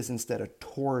 It is instead a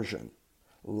torsion,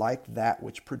 like that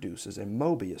which produces a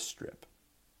Mobius strip.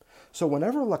 So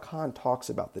whenever Lacan talks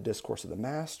about the discourse of the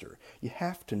master, you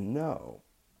have to know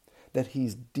that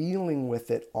he's dealing with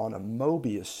it on a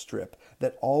Mobius strip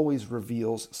that always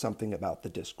reveals something about the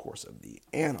discourse of the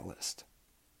analyst.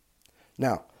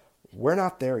 Now, we're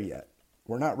not there yet.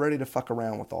 We're not ready to fuck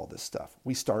around with all this stuff.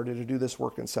 We started to do this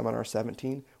work in Seminar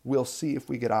 17. We'll see if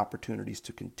we get opportunities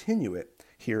to continue it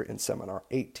here in Seminar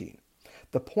 18.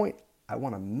 The point I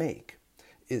want to make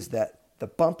is that the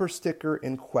bumper sticker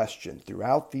in question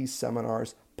throughout these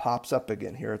seminars pops up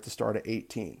again here at the start of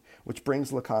 18, which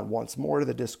brings Lacan once more to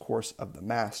the discourse of the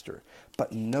master.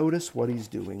 But notice what he's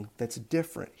doing that's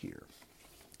different here.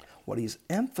 What he's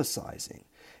emphasizing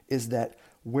is that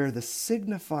where the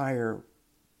signifier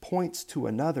points to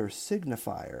another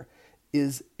signifier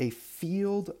is a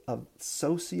field of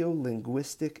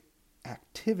sociolinguistic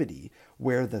activity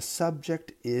where the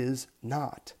subject is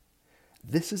not.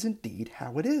 This is indeed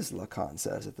how it is, Lacan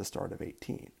says at the start of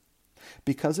 18.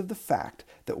 Because of the fact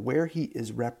that where he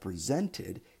is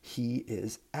represented, he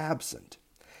is absent.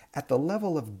 At the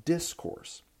level of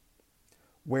discourse,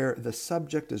 where the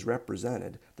subject is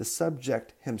represented, the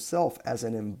subject himself as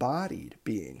an embodied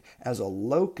being, as a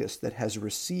locus that has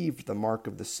received the mark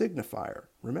of the signifier,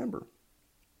 remember,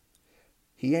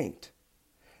 he ain't.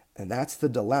 And that's the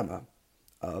dilemma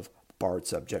of barred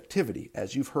subjectivity,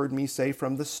 as you've heard me say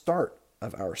from the start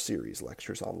of our series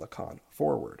lectures on Lacan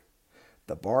forward.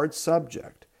 The barred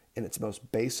subject, in its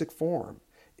most basic form,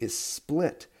 is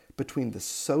split between the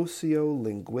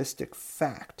socio-linguistic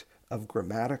fact of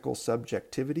grammatical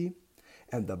subjectivity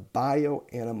and the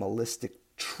bioanimalistic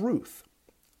truth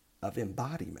of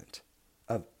embodiment,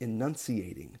 of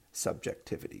enunciating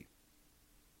subjectivity.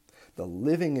 The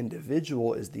living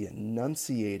individual is the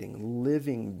enunciating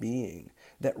living being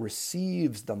that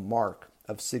receives the mark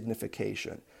of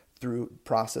signification through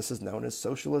processes known as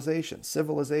socialization,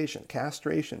 civilization,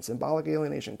 castration, symbolic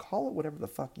alienation. Call it whatever the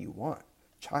fuck you want.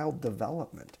 Child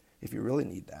development, if you really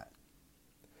need that.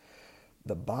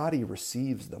 The body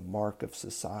receives the mark of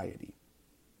society,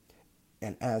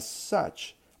 and as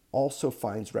such, also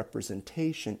finds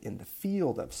representation in the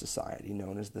field of society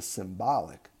known as the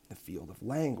symbolic, the field of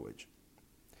language.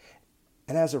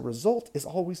 And as a result, is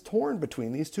always torn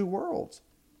between these two worlds.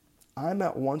 I'm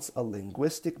at once a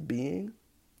linguistic being,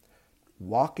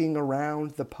 walking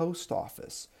around the post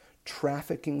office,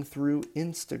 trafficking through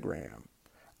Instagram.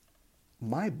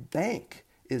 My bank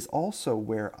is also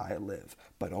where I live,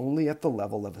 but only at the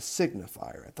level of a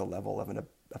signifier, at the level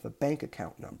of a bank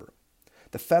account number.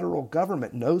 The federal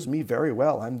government knows me very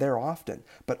well. I'm there often,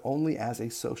 but only as a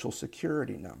social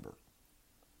security number.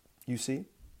 You see?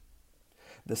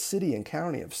 The city and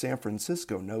county of San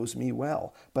Francisco knows me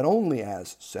well, but only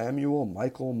as Samuel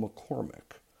Michael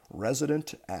McCormick,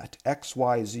 resident at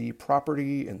XYZ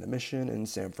property in the Mission in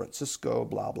San Francisco,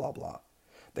 blah, blah, blah.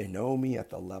 They know me at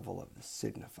the level of the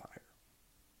signifier.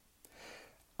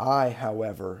 I,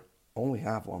 however, only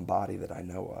have one body that I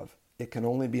know of. It can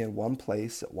only be in one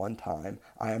place at one time.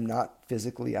 I am not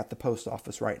physically at the post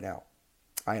office right now.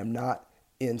 I am not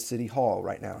in City Hall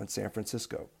right now in San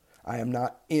Francisco. I am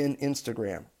not in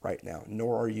Instagram right now,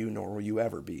 nor are you, nor will you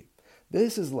ever be.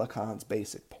 This is Lacan's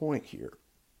basic point here.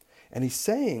 And he's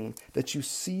saying that you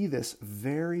see this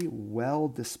very well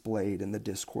displayed in the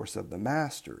discourse of the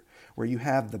master, where you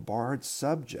have the barred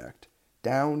subject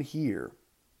down here,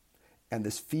 and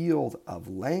this field of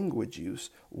language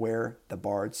use where the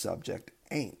barred subject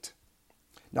ain't.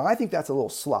 Now, I think that's a little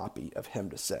sloppy of him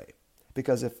to say,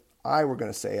 because if I were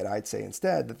going to say it, I'd say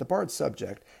instead that the barred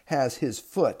subject has his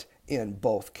foot in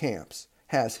both camps,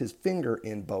 has his finger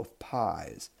in both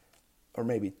pies, or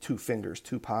maybe two fingers,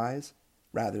 two pies,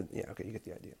 rather, yeah, okay, you get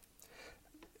the idea.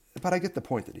 But I get the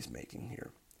point that he's making here.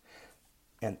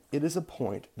 And it is a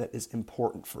point that is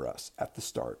important for us at the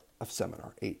start of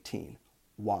Seminar 18.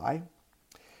 Why?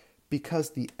 Because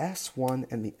the S1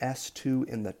 and the S2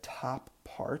 in the top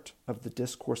part of the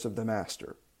discourse of the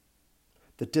master,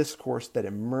 the discourse that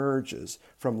emerges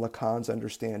from Lacan's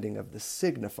understanding of the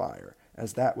signifier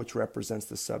as that which represents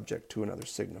the subject to another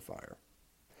signifier,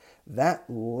 that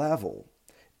level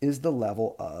is the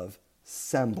level of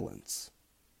semblance.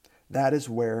 That is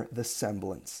where the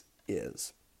semblance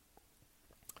is.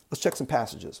 Let's check some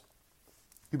passages.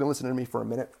 You've been listening to me for a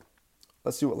minute.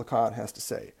 Let's see what Lacan has to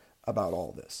say about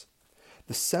all this.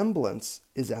 The semblance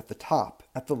is at the top,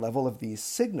 at the level of these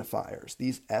signifiers,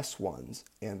 these S1s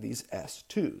and these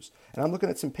S2s. And I'm looking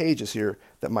at some pages here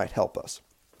that might help us.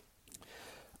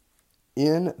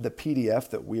 In the PDF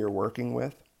that we are working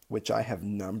with, which I have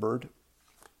numbered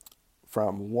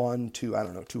from 1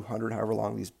 to, 200, however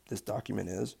long this document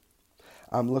is,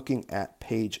 I'm looking at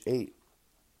page 8,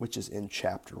 which is in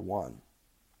chapter 1.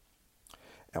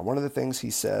 And one of the things he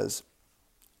says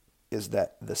is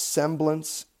that the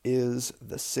semblance is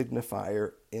the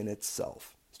signifier in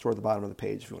itself. It's toward the bottom of the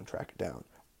page if you want to track it down,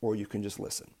 or you can just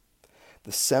listen.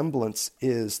 The semblance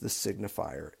is the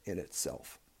signifier in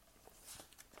itself.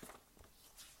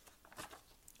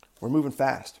 We're moving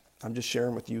fast. I'm just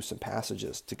sharing with you some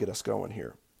passages to get us going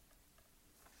here.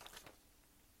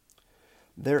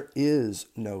 There is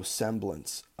no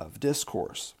semblance of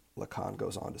discourse, Lacan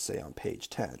goes on to say on page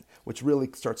 10, which really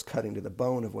starts cutting to the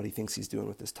bone of what he thinks he's doing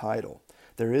with this title.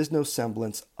 There is no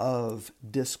semblance of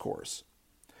discourse.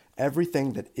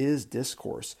 Everything that is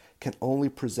discourse can only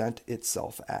present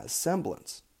itself as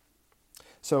semblance.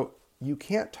 So you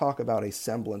can't talk about a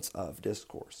semblance of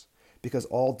discourse, because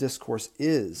all discourse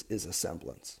is a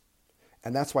semblance.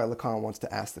 And that's why Lacan wants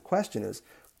to ask the question is,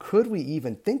 could we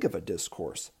even think of a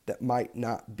discourse that might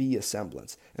not be a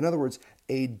semblance? In other words,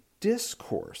 a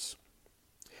discourse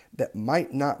that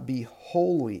might not be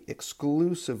wholly,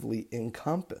 exclusively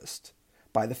encompassed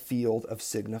by the field of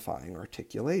signifying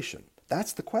articulation.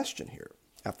 That's the question here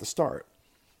at the start.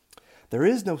 There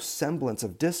is no semblance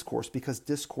of discourse because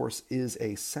discourse is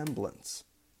a semblance,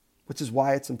 which is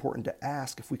why it's important to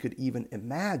ask if we could even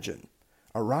imagine,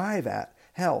 arrive at,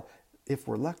 hell, if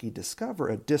we're lucky, discover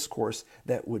a discourse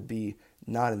that would be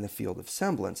not in the field of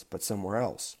semblance, but somewhere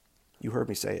else. You heard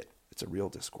me say it. It's a real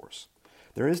discourse.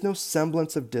 There is no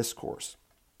semblance of discourse.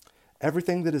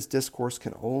 Everything that is discourse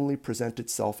can only present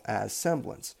itself as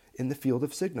semblance in the field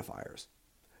of signifiers.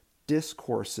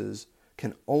 Discourses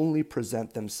can only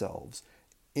present themselves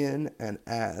in and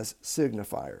as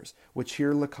signifiers, which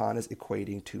here Lacan is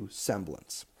equating to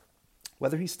semblance.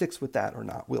 Whether he sticks with that or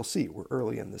not, we'll see. We're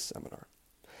early in this seminar.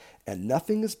 And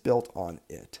nothing is built on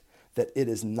it that it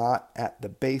is not at the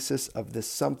basis of this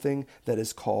something that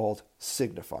is called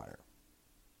signifier,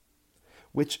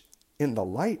 which in the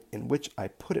light in which I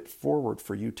put it forward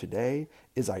for you today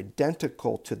is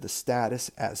identical to the status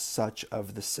as such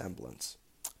of the semblance.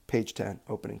 Page 10,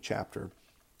 opening chapter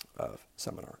of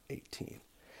Seminar 18.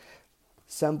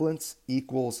 Semblance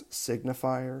equals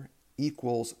signifier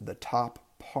equals the top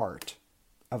part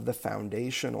of the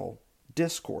foundational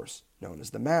discourse known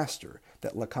as the master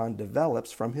that Lacan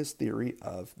develops from his theory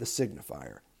of the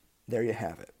signifier. There you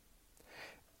have it.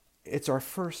 It's our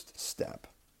first step,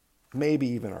 maybe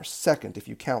even our second if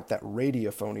you count that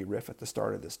radiophony riff at the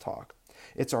start of this talk.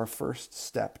 It's our first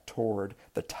step toward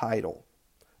the title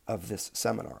of this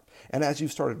seminar. And as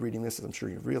you've started reading this, as I'm sure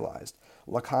you've realized,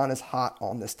 Lacan is hot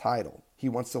on this title. He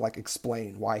wants to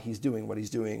explain why he's doing what he's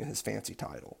doing in his fancy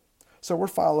title. So we're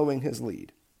following his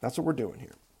lead. That's what we're doing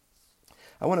here.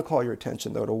 I want to call your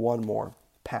attention, though, to one more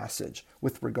passage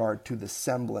with regard to the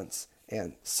semblance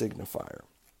and signifier.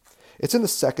 It's in the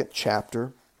second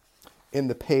chapter, in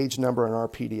the page number in our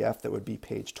PDF that would be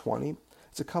page 20.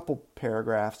 It's a couple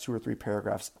paragraphs, 2 or 3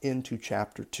 paragraphs into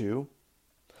chapter 2.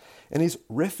 And he's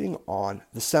riffing on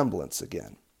the semblance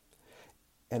again.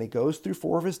 And he goes through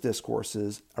 4 of his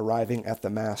discourses, arriving at the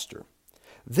master.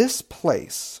 This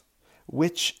place,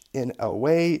 which in a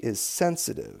way is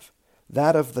sensitive,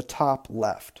 that of the top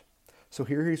left. So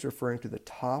here he's referring to the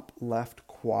top left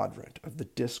quadrant of the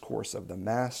discourse of the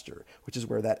master, which is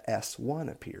where that S1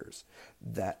 appears.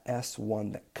 That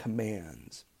S1 that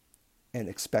commands and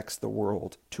expects the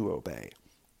world to obey.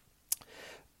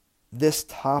 This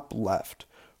top left,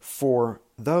 for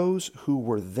those who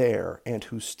were there and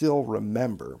who still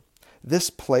remember, this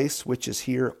place which is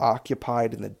here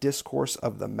occupied in the discourse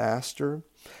of the master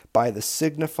by the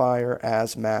signifier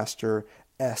as master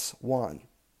S1.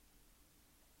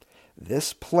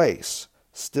 This place,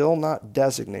 still not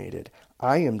designated,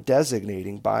 I am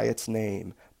designating by its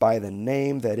name, by the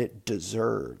name that it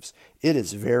deserves. It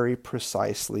is very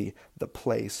precisely the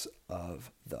place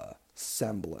of the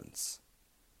semblance.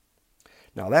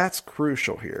 Now that's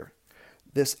crucial here.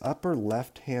 This upper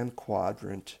left-hand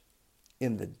quadrant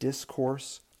in the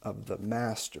discourse of the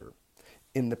master,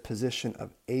 in the position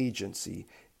of agency,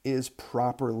 is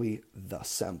properly the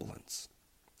semblance.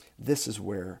 This is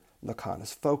where Lacan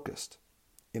is focused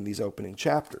in these opening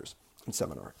chapters in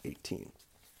Seminar 18.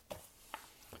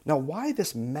 Now, why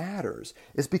this matters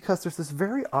is because there's this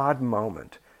very odd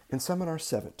moment in Seminar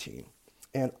 17.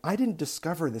 And I didn't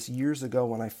discover this years ago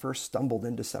when I first stumbled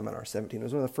into Seminar 17. It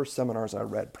was one of the first seminars I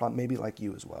read, probably maybe like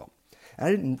you as well. And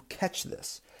I didn't catch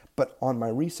this, but on my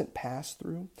recent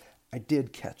pass-through, I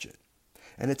did catch it.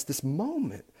 And it's this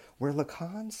moment where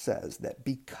Lacan says that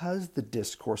because the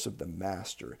discourse of the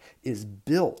master is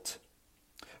built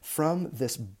from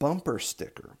this bumper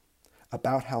sticker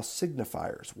about how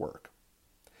signifiers work,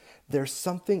 there's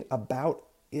something about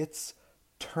its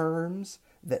terms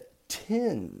that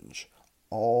tinge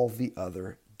all the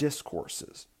other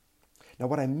discourses. Now,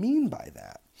 what I mean by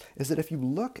that is that if you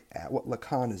look at what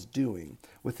Lacan is doing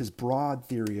with his broad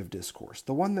theory of discourse,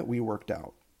 the one that we worked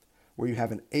out, where you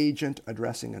have an agent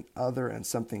addressing an other and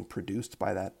something produced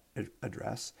by that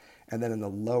address, and then in the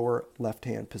lower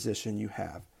left-hand position you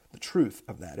have the truth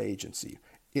of that agency,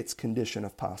 its condition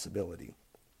of possibility.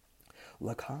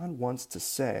 Lacan wants to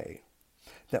say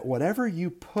that whatever you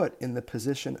put in the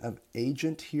position of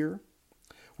agent here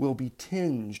will be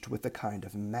tinged with a kind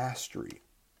of mastery.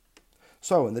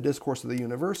 So in the Discourse of the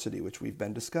University, which we've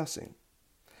been discussing,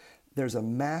 there's a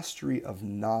mastery of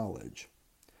knowledge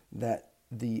that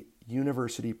the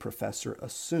university professor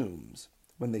assumes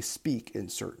when they speak in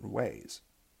certain ways.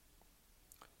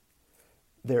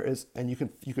 There is, and you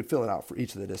could fill it out for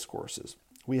each of the discourses.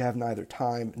 We have neither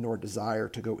time nor desire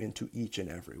to go into each and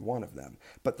every one of them,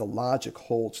 but the logic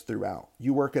holds throughout.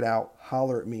 You work it out,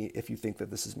 holler at me if you think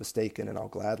that this is mistaken, and I'll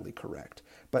gladly correct.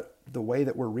 But the way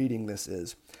that we're reading this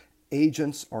is,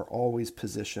 agents are always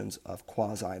positions of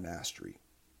quasi-mastery.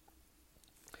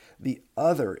 The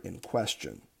other in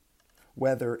question,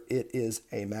 whether it is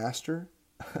a master,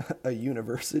 a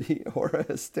university, or a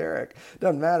hysteric,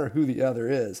 doesn't matter who the other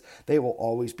is, they will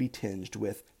always be tinged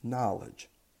with knowledge.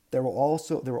 There will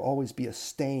always be a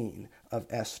stain of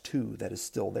S2 that is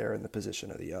still there in the position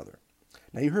of the other.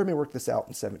 Now, you heard me work this out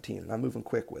in 17, and I'm moving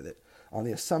quick with it, on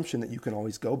the assumption that you can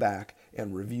always go back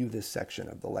and review this section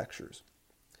of the lectures.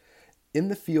 In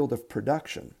the field of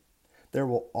production, there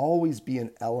will always be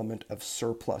an element of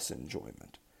surplus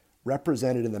enjoyment,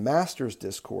 represented in the master's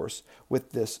discourse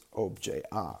with this objet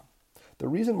a. The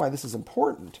reason why this is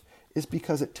important is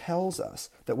because it tells us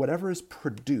that whatever is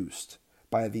produced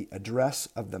by the address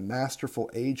of the masterful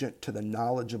agent to the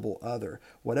knowledgeable other,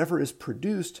 whatever is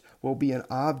produced will be an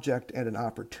object and an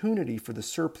opportunity for the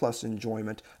surplus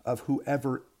enjoyment of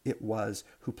whoever it was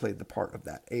who played the part of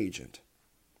that agent.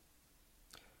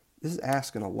 This is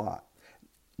asking a lot.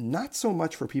 Not so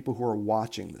much for people who are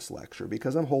watching this lecture,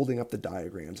 because I'm holding up the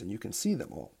diagrams and you can see them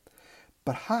all.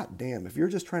 But hot damn, if you're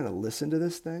just trying to listen to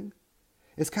this thing,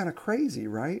 it's kind of crazy,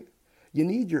 right? You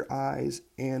need your eyes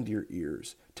and your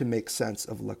ears to make sense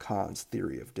of Lacan's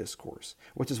theory of discourse,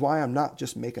 which is why I'm not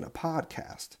just making a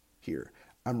podcast here.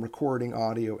 I'm recording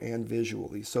audio and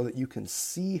visually so that you can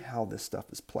see how this stuff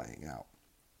is playing out,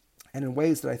 and in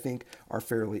ways that I think are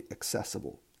fairly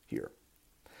accessible here.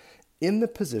 In the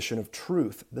position of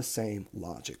truth, the same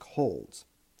logic holds.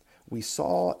 We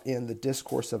saw in the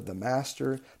Discourse of the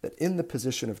Master that in the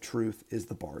position of truth is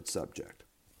the barred subject.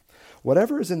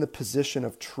 Whatever is in the position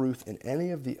of truth in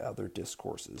any of the other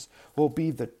discourses will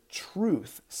be the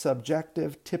truth,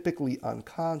 subjective, typically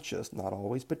unconscious, not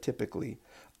always, but typically,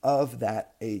 of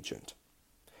that agent.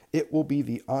 It will be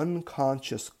the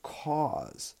unconscious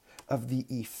cause of the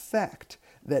effect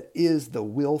that is the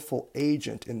willful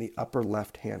agent in the upper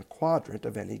left-hand quadrant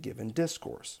of any given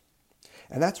discourse.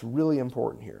 And that's really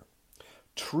important here.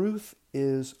 Truth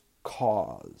is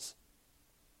cause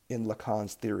in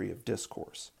Lacan's theory of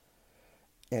discourse.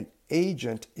 And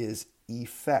agent is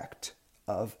effect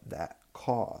of that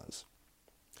cause.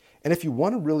 And if you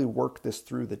want to really work this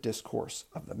through the Discourse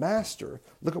of the Master,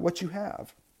 look at what you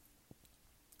have.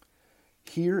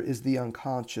 Here is the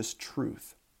unconscious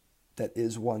truth that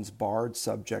is one's barred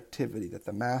subjectivity that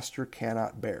the master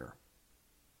cannot bear.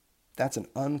 That's an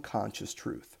unconscious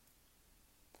truth.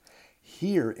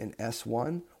 Here in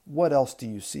S1, what else do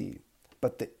you see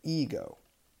but the ego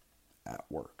at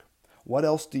work? What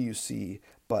else do you see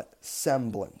but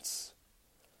semblance?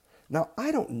 Now,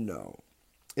 I don't know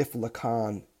if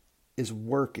Lacan is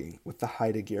working with the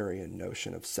Heideggerian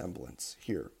notion of semblance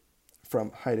here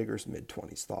from Heidegger's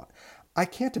mid-20s thought. I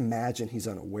can't imagine he's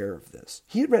unaware of this.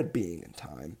 He had read Being and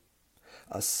Time.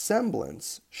 A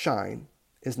semblance, Schein,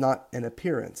 is not an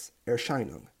appearance,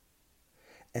 Erscheinung.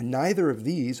 And neither of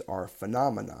these are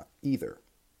phenomena either.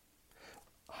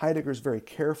 Heidegger's very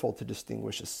careful to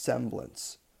distinguish a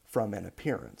semblance from an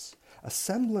appearance. A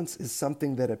semblance is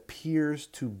something that appears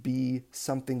to be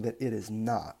something that it is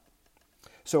not.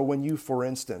 So when you, for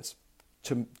instance,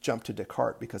 to jump to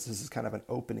Descartes, because this is kind of an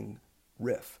opening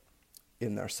riff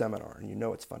in our seminar, and you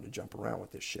know it's fun to jump around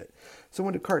with this shit. So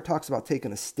when Descartes talks about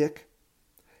taking a stick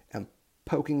and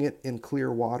poking it in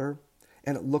clear water,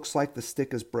 and it looks like the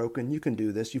stick is broken, you can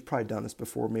do this. You've probably done this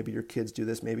before. Maybe your kids do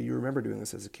this. Maybe you remember doing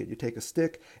this as a kid. You take a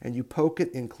stick and you poke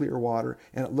it in clear water,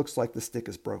 and it looks like the stick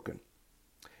is broken.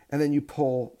 And then you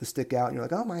pull the stick out, and you're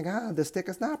like, oh my God, the stick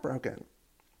is not broken.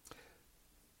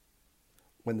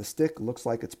 When the stick looks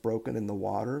like it's broken in the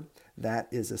water, that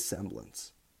is a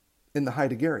semblance, in the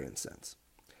Heideggerian sense,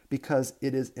 because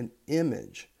it is an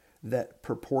image that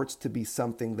purports to be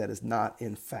something that is not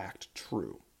in fact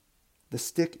true. The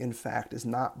stick, in fact, is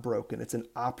not broken. It's an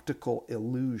optical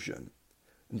illusion.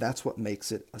 And that's what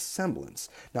makes it a semblance.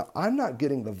 Now, I'm not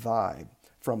getting the vibe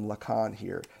from Lacan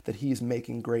here that he's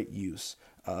making great use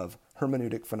of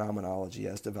hermeneutic phenomenology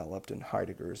as developed in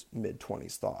Heidegger's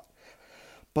mid-20s thought.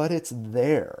 But it's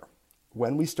there.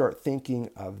 When we start thinking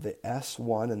of the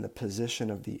S1 and the position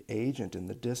of the agent in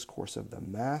the discourse of the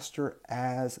master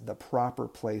as the proper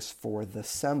place for the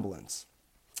semblance.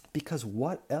 Because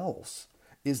what else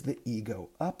is the ego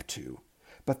up to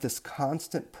but this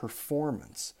constant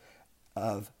performance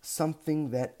of something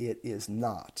that it is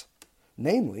not?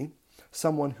 Namely,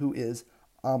 someone who is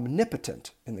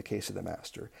omnipotent in the case of the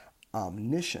master,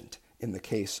 omniscient in the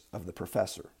case of the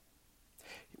professor.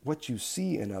 What you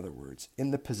see, in other words, in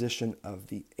the position of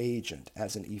the agent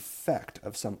as an effect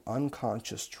of some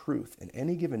unconscious truth in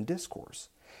any given discourse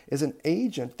is an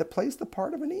agent that plays the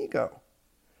part of an ego,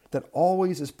 that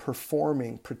always is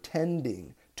performing,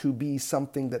 pretending to be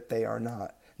something that they are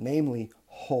not, namely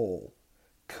whole,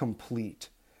 complete,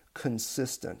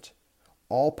 consistent,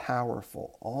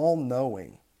 all-powerful,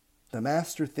 all-knowing. The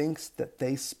master thinks that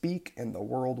they speak and the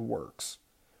world works.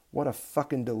 What a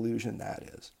fucking delusion that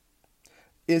is.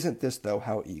 Isn't this, though,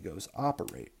 how egos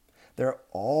operate? They're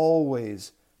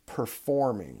always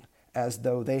performing as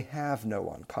though they have no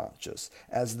unconscious,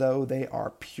 as though they are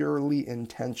purely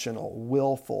intentional,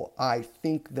 willful, I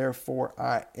think, therefore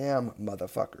I am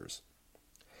motherfuckers.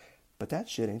 But that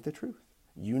shit ain't the truth.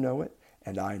 You know it,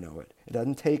 and I know it. It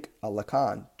doesn't take a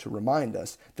Lacan to remind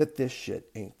us that this shit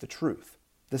ain't the truth.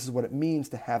 This is what it means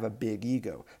to have a big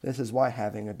ego. This is why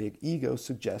having a big ego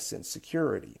suggests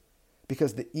insecurity.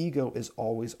 Because the ego is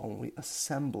always only a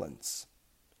semblance.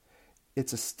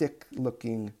 It's a stick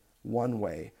looking one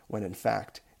way when in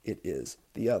fact it is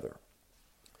the other.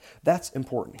 That's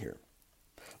important here.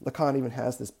 Lacan even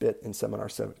has this bit in Seminar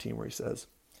 17 where he says,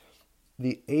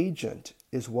 the agent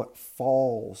is what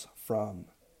falls from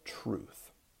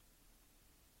truth.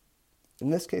 In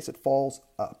this case, it falls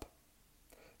up.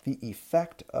 The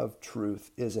effect of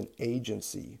truth is an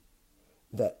agency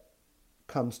that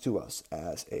comes to us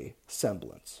as a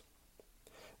semblance.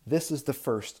 This is the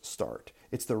first start.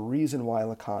 It's the reason why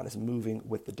Lacan is moving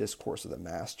with the discourse of the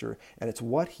master, and it's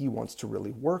what he wants to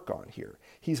really work on here.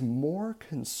 He's more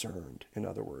concerned, in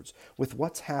other words, with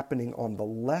what's happening on the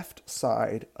left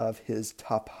side of his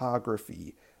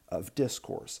topography of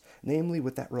discourse, namely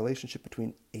with that relationship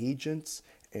between agents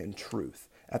and truth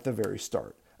at the very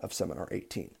start of Seminar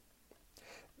 18.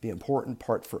 The important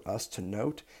part for us to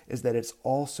note is that it's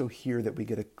also here that we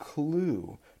get a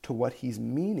clue to what he's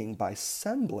meaning by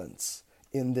semblance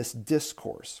in this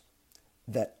discourse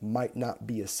that might not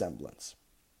be a semblance.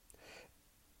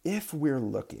 If we're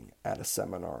looking at a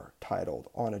seminar titled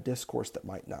On a Discourse That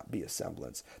Might Not Be a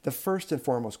Semblance, the first and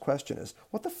foremost question is,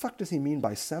 what the fuck does he mean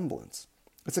by semblance?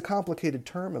 It's a complicated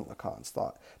term in Lacan's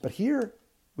thought, but here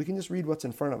we can just read what's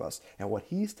in front of us. And what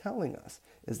he's telling us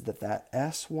is that that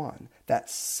S1, that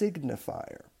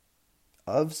signifier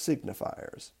of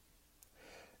signifiers,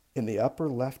 in the upper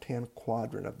left-hand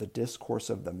quadrant of the discourse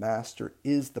of the master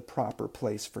is the proper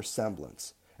place for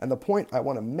semblance. And the point I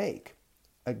want to make,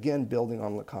 again building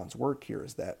on Lacan's work here,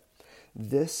 is that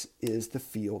this is the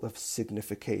field of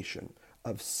signification,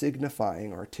 of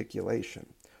signifying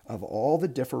articulation, of all the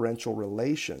differential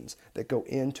relations that go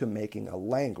into making a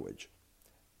language.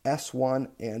 S1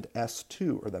 and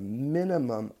S2 are the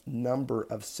minimum number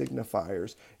of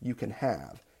signifiers you can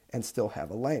have and still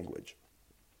have a language.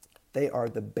 They are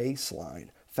the baseline,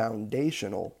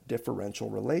 foundational differential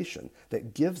relation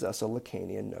that gives us a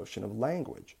Lacanian notion of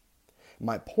language.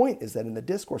 My point is that in the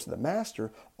discourse of the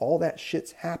master, all that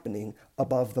shit's happening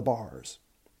above the bars.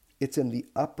 It's in the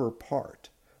upper part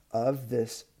of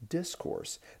this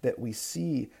discourse that we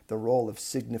see the role of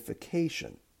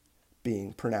signification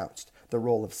being pronounced, the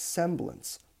role of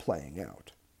semblance playing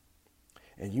out.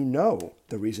 And you know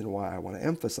the reason why I want to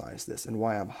emphasize this and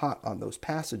why I'm hot on those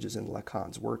passages in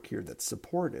Lacan's work here that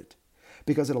support it,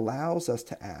 because it allows us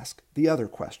to ask the other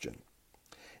question.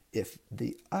 If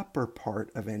the upper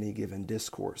part of any given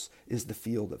discourse is the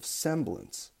field of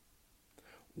semblance,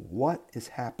 what is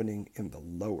happening in the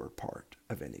lower part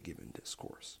of any given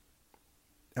discourse?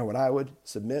 And what I would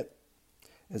submit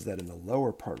is that in the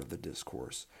lower part of the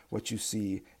discourse, what you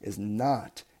see is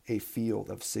not a field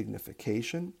of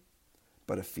signification,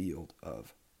 but a field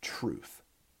of truth.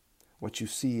 What you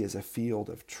see is a field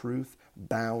of truth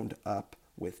bound up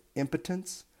with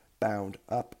impotence, bound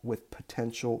up with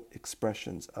potential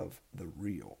expressions of the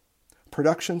real.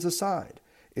 Productions aside,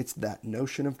 it's that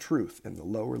notion of truth in the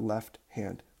lower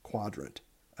left-hand quadrant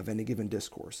of any given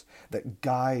discourse that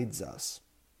guides us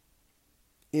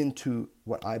into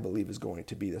what I believe is going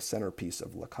to be the centerpiece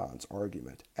of Lacan's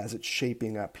argument as it's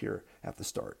shaping up here at the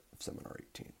start of Seminar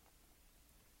 18.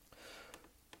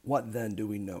 What then do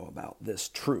we know about this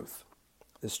truth?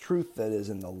 This truth that is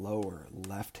in the lower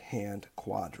left-hand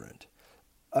quadrant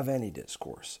of any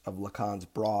discourse, of Lacan's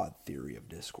broad theory of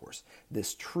discourse.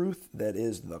 This truth that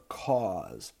is the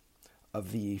cause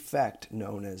of the effect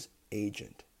known as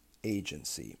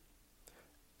agency,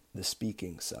 the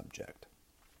speaking subject.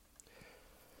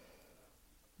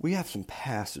 We have some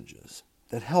passages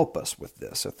that help us with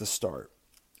this at the start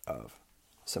of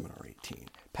Seminar 18.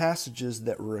 Passages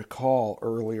that recall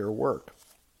earlier work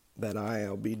that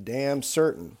I'll be damn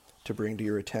certain to bring to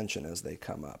your attention as they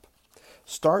come up.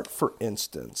 Start, for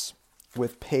instance,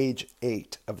 with page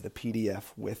 8 of the PDF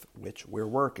with which we're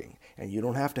working, and you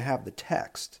don't have to have the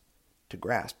text to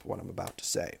grasp what I'm about to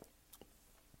say.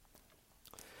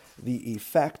 The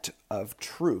effect of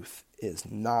truth is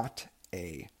not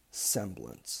a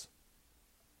semblance.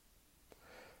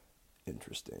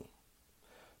 Interesting.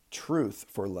 Truth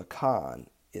for Lacan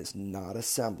is not a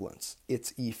semblance.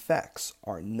 Its effects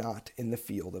are not in the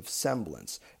field of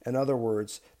semblance. In other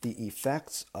words, the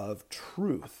effects of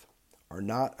truth are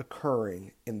not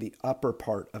occurring in the upper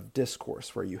part of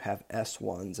discourse where you have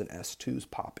S1s and S2s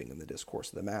popping in the discourse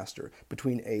of the master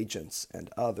between agents and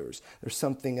others. There's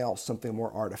something else, something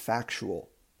more artifactual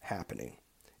happening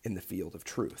in the field of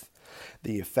truth.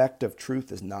 The effect of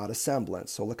truth is not a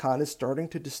semblance, so Lacan is starting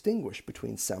to distinguish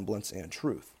between semblance and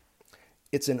truth.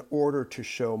 It's in order to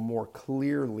show more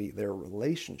clearly their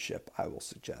relationship, I will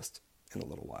suggest in a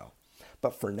little while.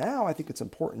 But for now, I think it's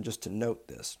important just to note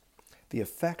this. The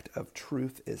effect of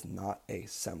truth is not a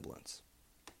semblance.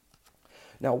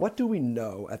 Now, what do we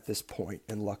know at this point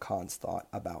in Lacan's thought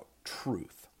about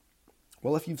truth?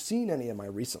 Well, if you've seen any of my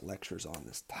recent lectures on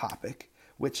this topic,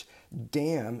 which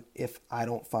damn if I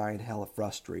don't find hella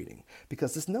frustrating,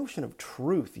 because this notion of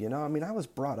truth, I was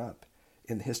brought up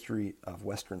in the history of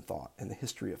Western thought and the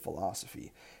history of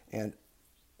philosophy. And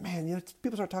man,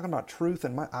 people start talking about truth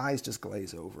and my eyes just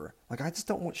glaze over. Like, I just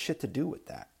don't want shit to do with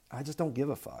that. I just don't give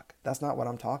a fuck. That's not what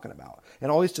I'm talking about. It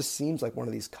always just seems like one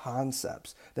of these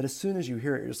concepts that as soon as you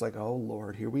hear it, you're just like, oh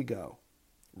Lord, here we go.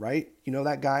 Right? You know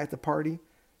that guy at the party?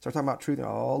 Start talking about truth. And,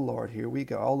 oh Lord, here we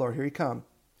go. Oh Lord, here he come.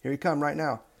 Here he come right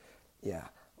now. Yeah.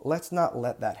 Let's not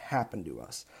let that happen to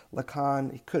us.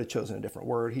 Lacan, he could have chosen a different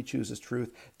word. He chooses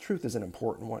truth. Truth is an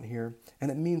important one here,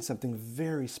 and it means something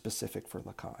very specific for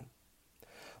Lacan.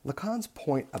 Lacan's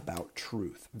point about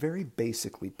truth, very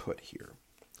basically put here,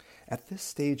 at this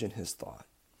stage in his thought,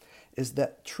 is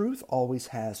that truth always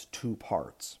has two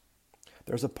parts.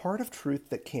 There's a part of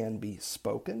truth that can be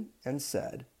spoken and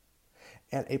said,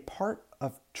 and a part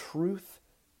of truth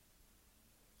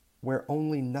where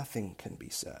only nothing can be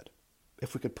said.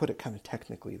 If we could put it kind of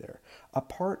technically there. A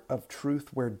part of truth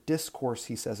where discourse,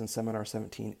 he says in Seminar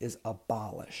 17, is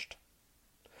abolished.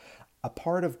 A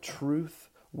part of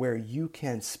truth where you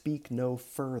can speak no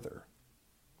further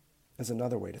is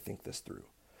another way to think this through.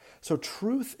 So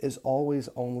truth is always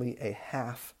only a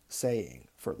half saying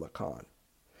for Lacan.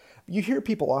 You hear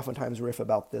people oftentimes riff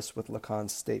about this with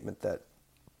Lacan's statement that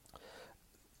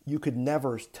you could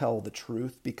never tell the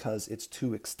truth because it's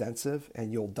too extensive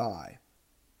and you'll die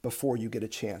before you get a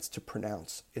chance to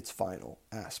pronounce its final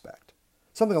aspect.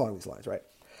 Something along these lines, right?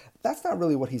 That's not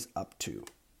really what he's up to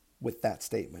with that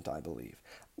statement, I believe.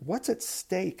 What's at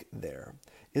stake there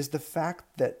is the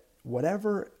fact that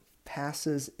whatever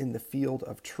passes in the field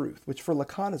of truth, which for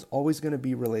Lacan is always going to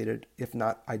be related, if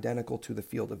not identical to the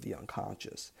field of the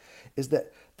unconscious, is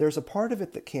that there's a part of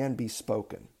it that can be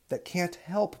spoken, that can't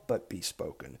help but be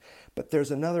spoken, but there's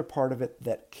another part of it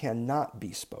that cannot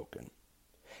be spoken.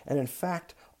 And in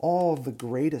fact, all of the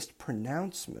greatest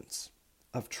pronouncements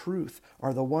of truth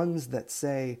are the ones that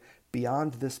say,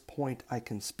 beyond this point I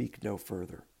can speak no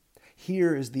further.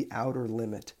 Here is the outer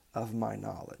limit of my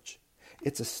knowledge.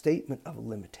 It's a statement of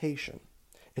limitation.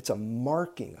 It's a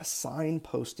marking, a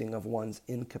signposting of one's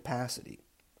incapacity.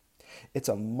 It's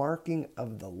a marking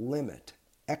of the limit,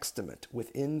 extimate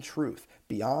within truth,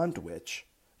 beyond which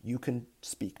you can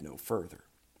speak no further.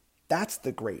 That's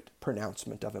the great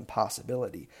pronouncement of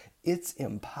impossibility. It's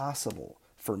impossible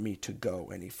for me to go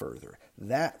any further.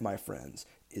 That, my friends,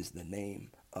 is the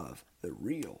name of the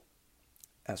real,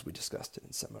 as we discussed it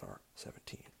in Seminar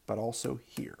 17, but also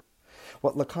here.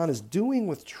 What Lacan is doing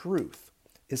with truth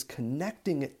is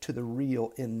connecting it to the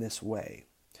real in this way.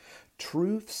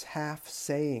 Truth's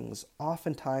half-sayings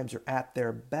oftentimes are at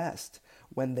their best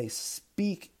when they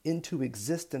speak into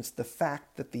existence the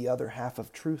fact that the other half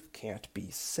of truth can't be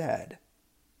said.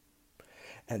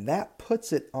 And that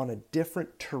puts it on a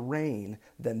different terrain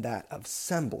than that of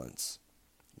semblance.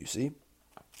 You see?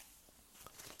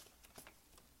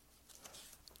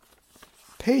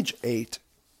 Page 8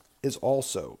 is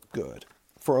also good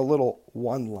for a little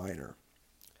one-liner.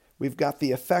 We've got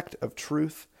the effect of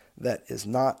truth that is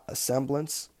not a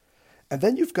semblance, and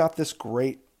then you've got this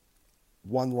great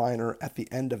one-liner at the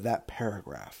end of that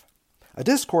paragraph. A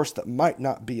discourse that might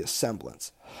not be a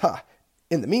semblance. Ha!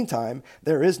 In the meantime,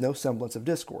 there is no semblance of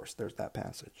discourse. There's that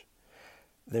passage.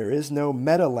 There is no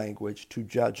meta-language to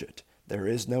judge it. There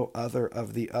is no other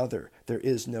of the other. There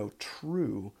is no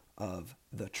true of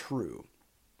the true.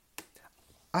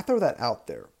 I throw that out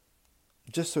there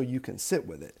just so you can sit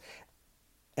with it,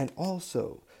 and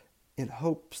also in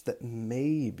hopes that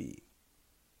maybe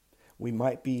we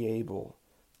might be able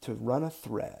to run a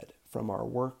thread from our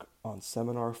work on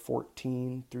Seminar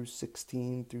 14 through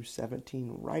 16 through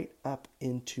 17 right up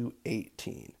into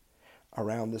 18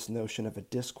 around this notion of a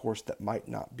discourse that might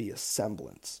not be a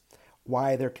semblance.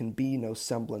 Why there can be no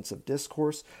semblance of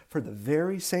discourse for the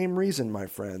very same reason, my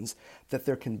friends, that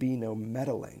there can be no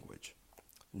meta-language,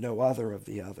 no other of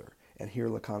the other. And here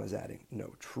Lacan is adding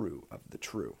no true of the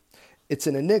true. It's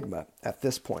an enigma at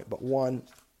this point, but one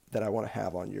that I want to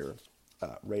have on your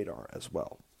radar as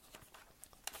well.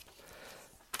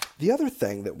 The other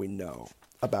thing that we know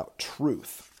about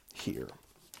truth here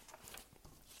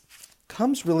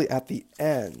comes really at the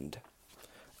end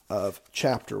of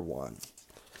chapter 1.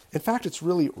 In fact, it's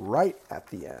really right at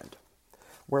the end,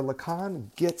 where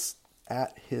Lacan gets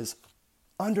at his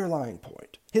underlying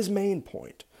point, his main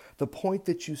point, the point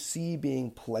that you see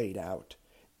being played out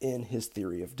in his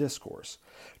theory of discourse.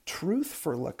 Truth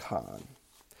for Lacan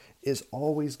is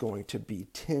always going to be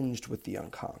tinged with the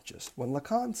unconscious. When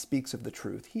Lacan speaks of the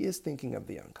truth, he is thinking of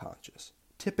the unconscious,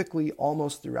 typically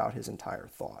almost throughout his entire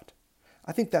thought.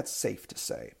 I think that's safe to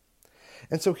say.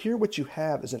 And so here what you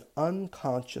have is an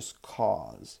unconscious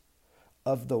cause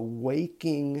of the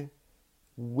waking,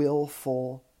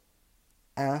 willful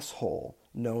asshole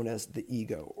known as the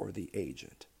ego or the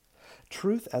agent.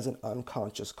 Truth as an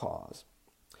unconscious cause,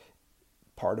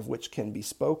 part of which can be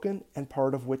spoken and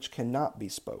part of which cannot be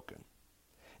spoken.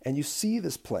 And you see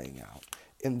this playing out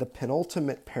in the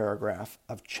penultimate paragraph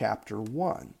of chapter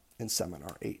 1 in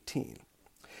Seminar 18.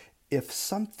 If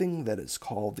something that is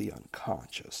called the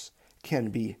unconscious can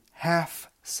be half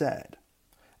said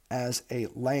as a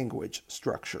language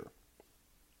structure,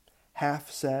 half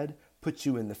said puts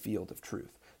you in the field of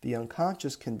truth. The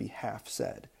unconscious can be half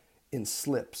said in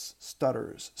slips,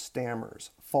 stutters, stammers,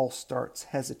 false starts,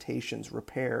 hesitations,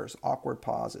 repairs, awkward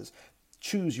pauses.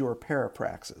 Choose your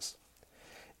parapraxis.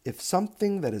 If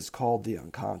something that is called the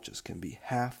unconscious can be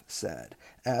half said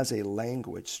as a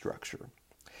language structure,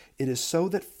 it is so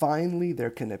that finally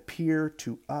there can appear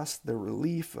to us the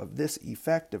relief of this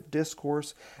effect of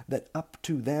discourse that up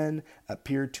to then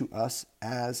appeared to us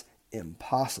as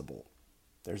impossible.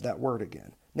 There's that word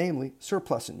again, namely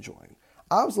surplus enjoying.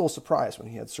 I was a little surprised when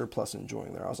he had surplus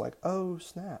enjoying there. I was like, oh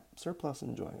snap, surplus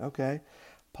enjoying, okay.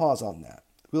 Pause on that.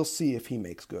 We'll see if he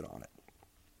makes good on it.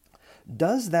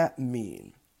 Does that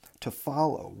mean to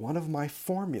follow one of my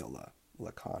formula,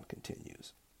 Lacan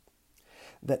continues,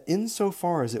 that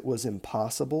insofar as it was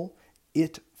impossible,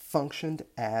 it functioned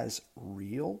as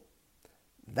real?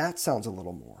 That sounds a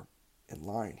little more in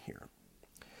line here.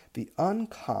 The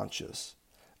unconscious,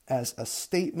 as a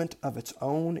statement of its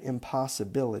own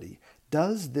impossibility,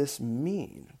 does this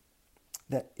mean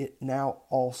that it now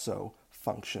also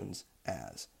functions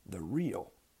as the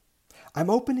real? I'm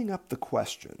opening up the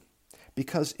question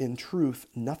because in truth,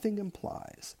 nothing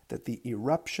implies that the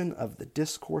eruption of the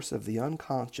discourse of the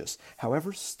unconscious,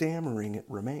 however stammering it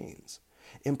remains,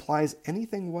 implies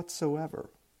anything whatsoever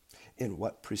in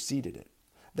what preceded it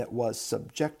that was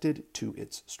subjected to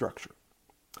its structure.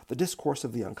 The discourse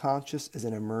of the unconscious is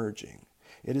an emerging.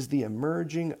 It is the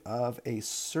emerging of a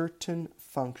certain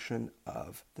function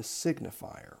of the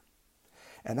signifier.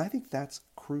 And I think that's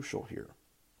crucial here.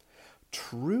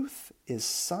 Truth is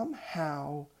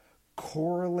somehow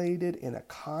correlated in a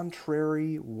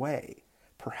contrary way,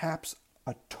 perhaps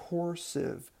a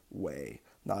torsive way,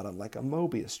 not unlike a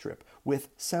Mobius strip, with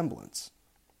semblance.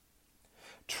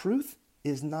 Truth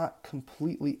is not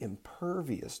completely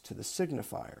impervious to the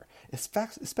signifier,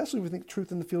 especially if we think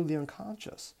truth in the field of the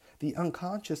unconscious. The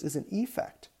unconscious is an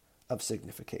effect of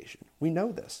signification. We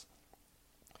know this.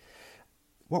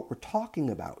 What we're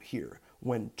talking about here,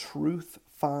 when truth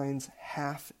finds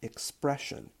half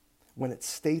expression, when it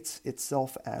states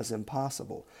itself as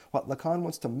impossible, what Lacan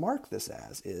wants to mark this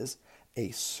as is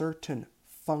a certain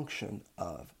function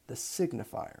of the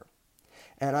signifier.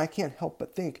 And I can't help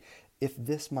but think if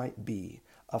this might be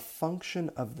a function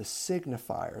of the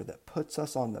signifier that puts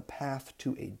us on the path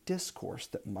to a discourse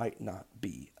that might not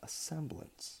be a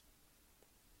semblance.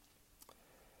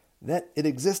 That it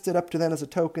existed up to then as a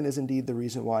token is indeed the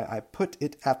reason why I put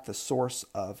it at the source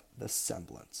of the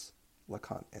semblance.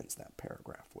 Lacan ends that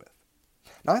paragraph with.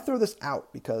 Now I throw this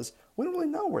out because we don't really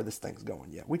know where this thing's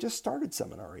going yet. We just started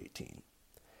Seminar 18.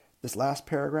 This last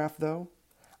paragraph, though,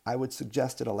 I would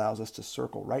suggest it allows us to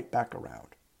circle right back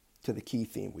around to the key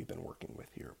theme we've been working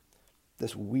with here.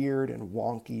 This weird and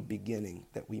wonky beginning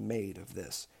that we made of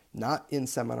this, not in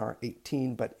Seminar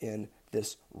 18, but in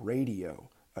this radio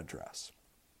address.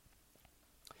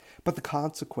 But the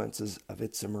consequences of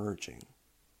its emerging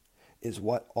is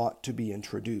what ought to be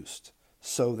introduced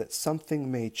so that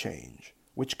something may change,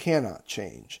 which cannot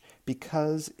change,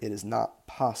 because it is not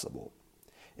possible.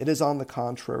 It is, on the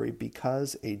contrary,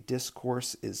 because a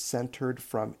discourse is centered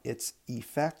from its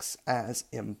effects as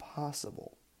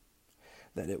impossible,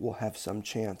 that it will have some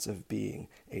chance of being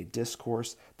a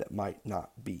discourse that might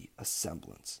not be a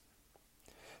semblance.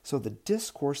 So the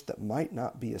discourse that might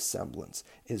not be a semblance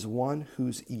is one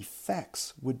whose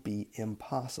effects would be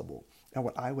impossible. And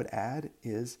what I would add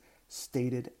is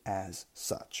stated as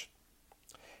such.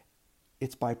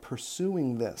 It's by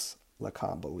pursuing this,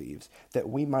 Lacan believes, that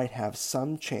we might have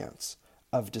some chance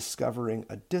of discovering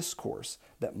a discourse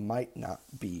that might not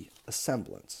be a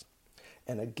semblance.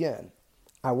 And again,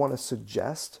 I want to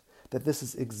suggest that this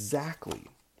is exactly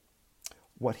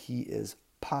what he is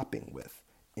popping with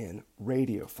in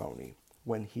radiophony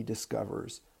when he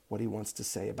discovers what he wants to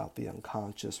say about the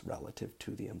unconscious relative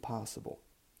to the impossible.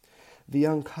 The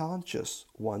unconscious,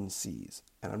 one sees,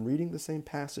 and I'm reading the same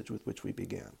passage with which we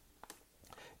began,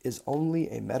 is only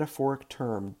a metaphoric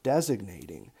term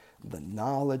designating the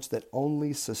knowledge that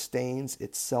only sustains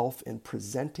itself in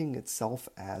presenting itself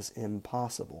as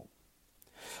impossible,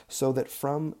 so that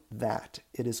from that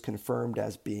it is confirmed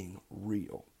as being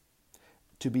real,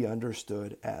 to be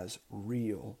understood as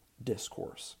real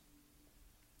discourse.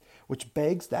 Which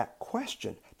begs that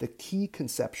question, the key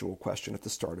conceptual question at the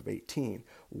start of 18.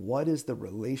 What is the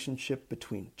relationship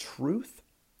between truth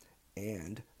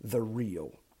and the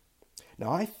real?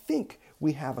 Now, I think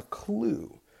we have a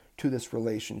clue to this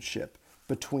relationship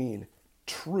between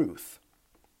truth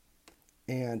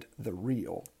and the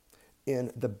real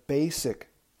in the basic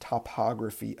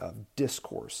topography of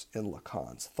discourse in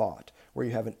Lacan's thought, where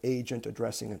you have an agent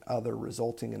addressing an other,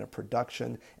 resulting in a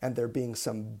production, and there being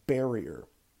some barrier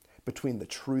between the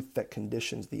truth that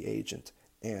conditions the agent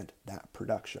and that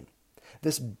production.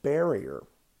 This barrier,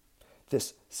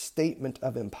 this statement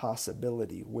of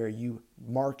impossibility where you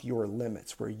mark your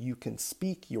limits, where you can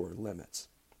speak your limits,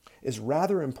 is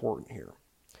rather important here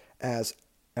as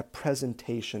a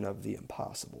presentation of the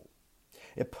impossible.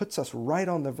 It puts us right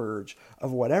on the verge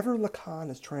of whatever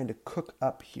Lacan is trying to cook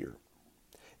up here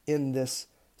in this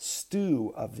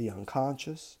stew of the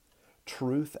unconscious,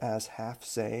 truth as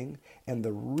half-saying, and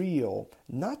the real,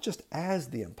 not just as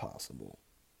the impossible,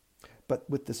 but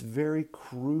with this very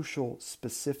crucial,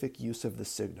 specific use of the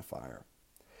signifier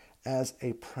as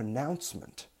a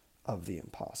pronouncement of the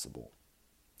impossible.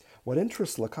 What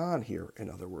interests Lacan here, in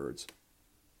other words,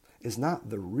 is not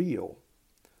the real,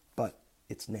 but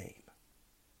its name.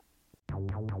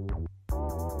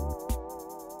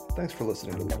 Thanks for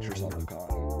listening to Lectures on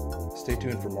Lacan. Stay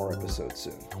tuned for more episodes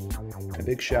soon. A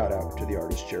big shout out to the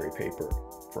artist Jerry Paper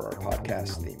for our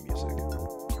podcast theme music.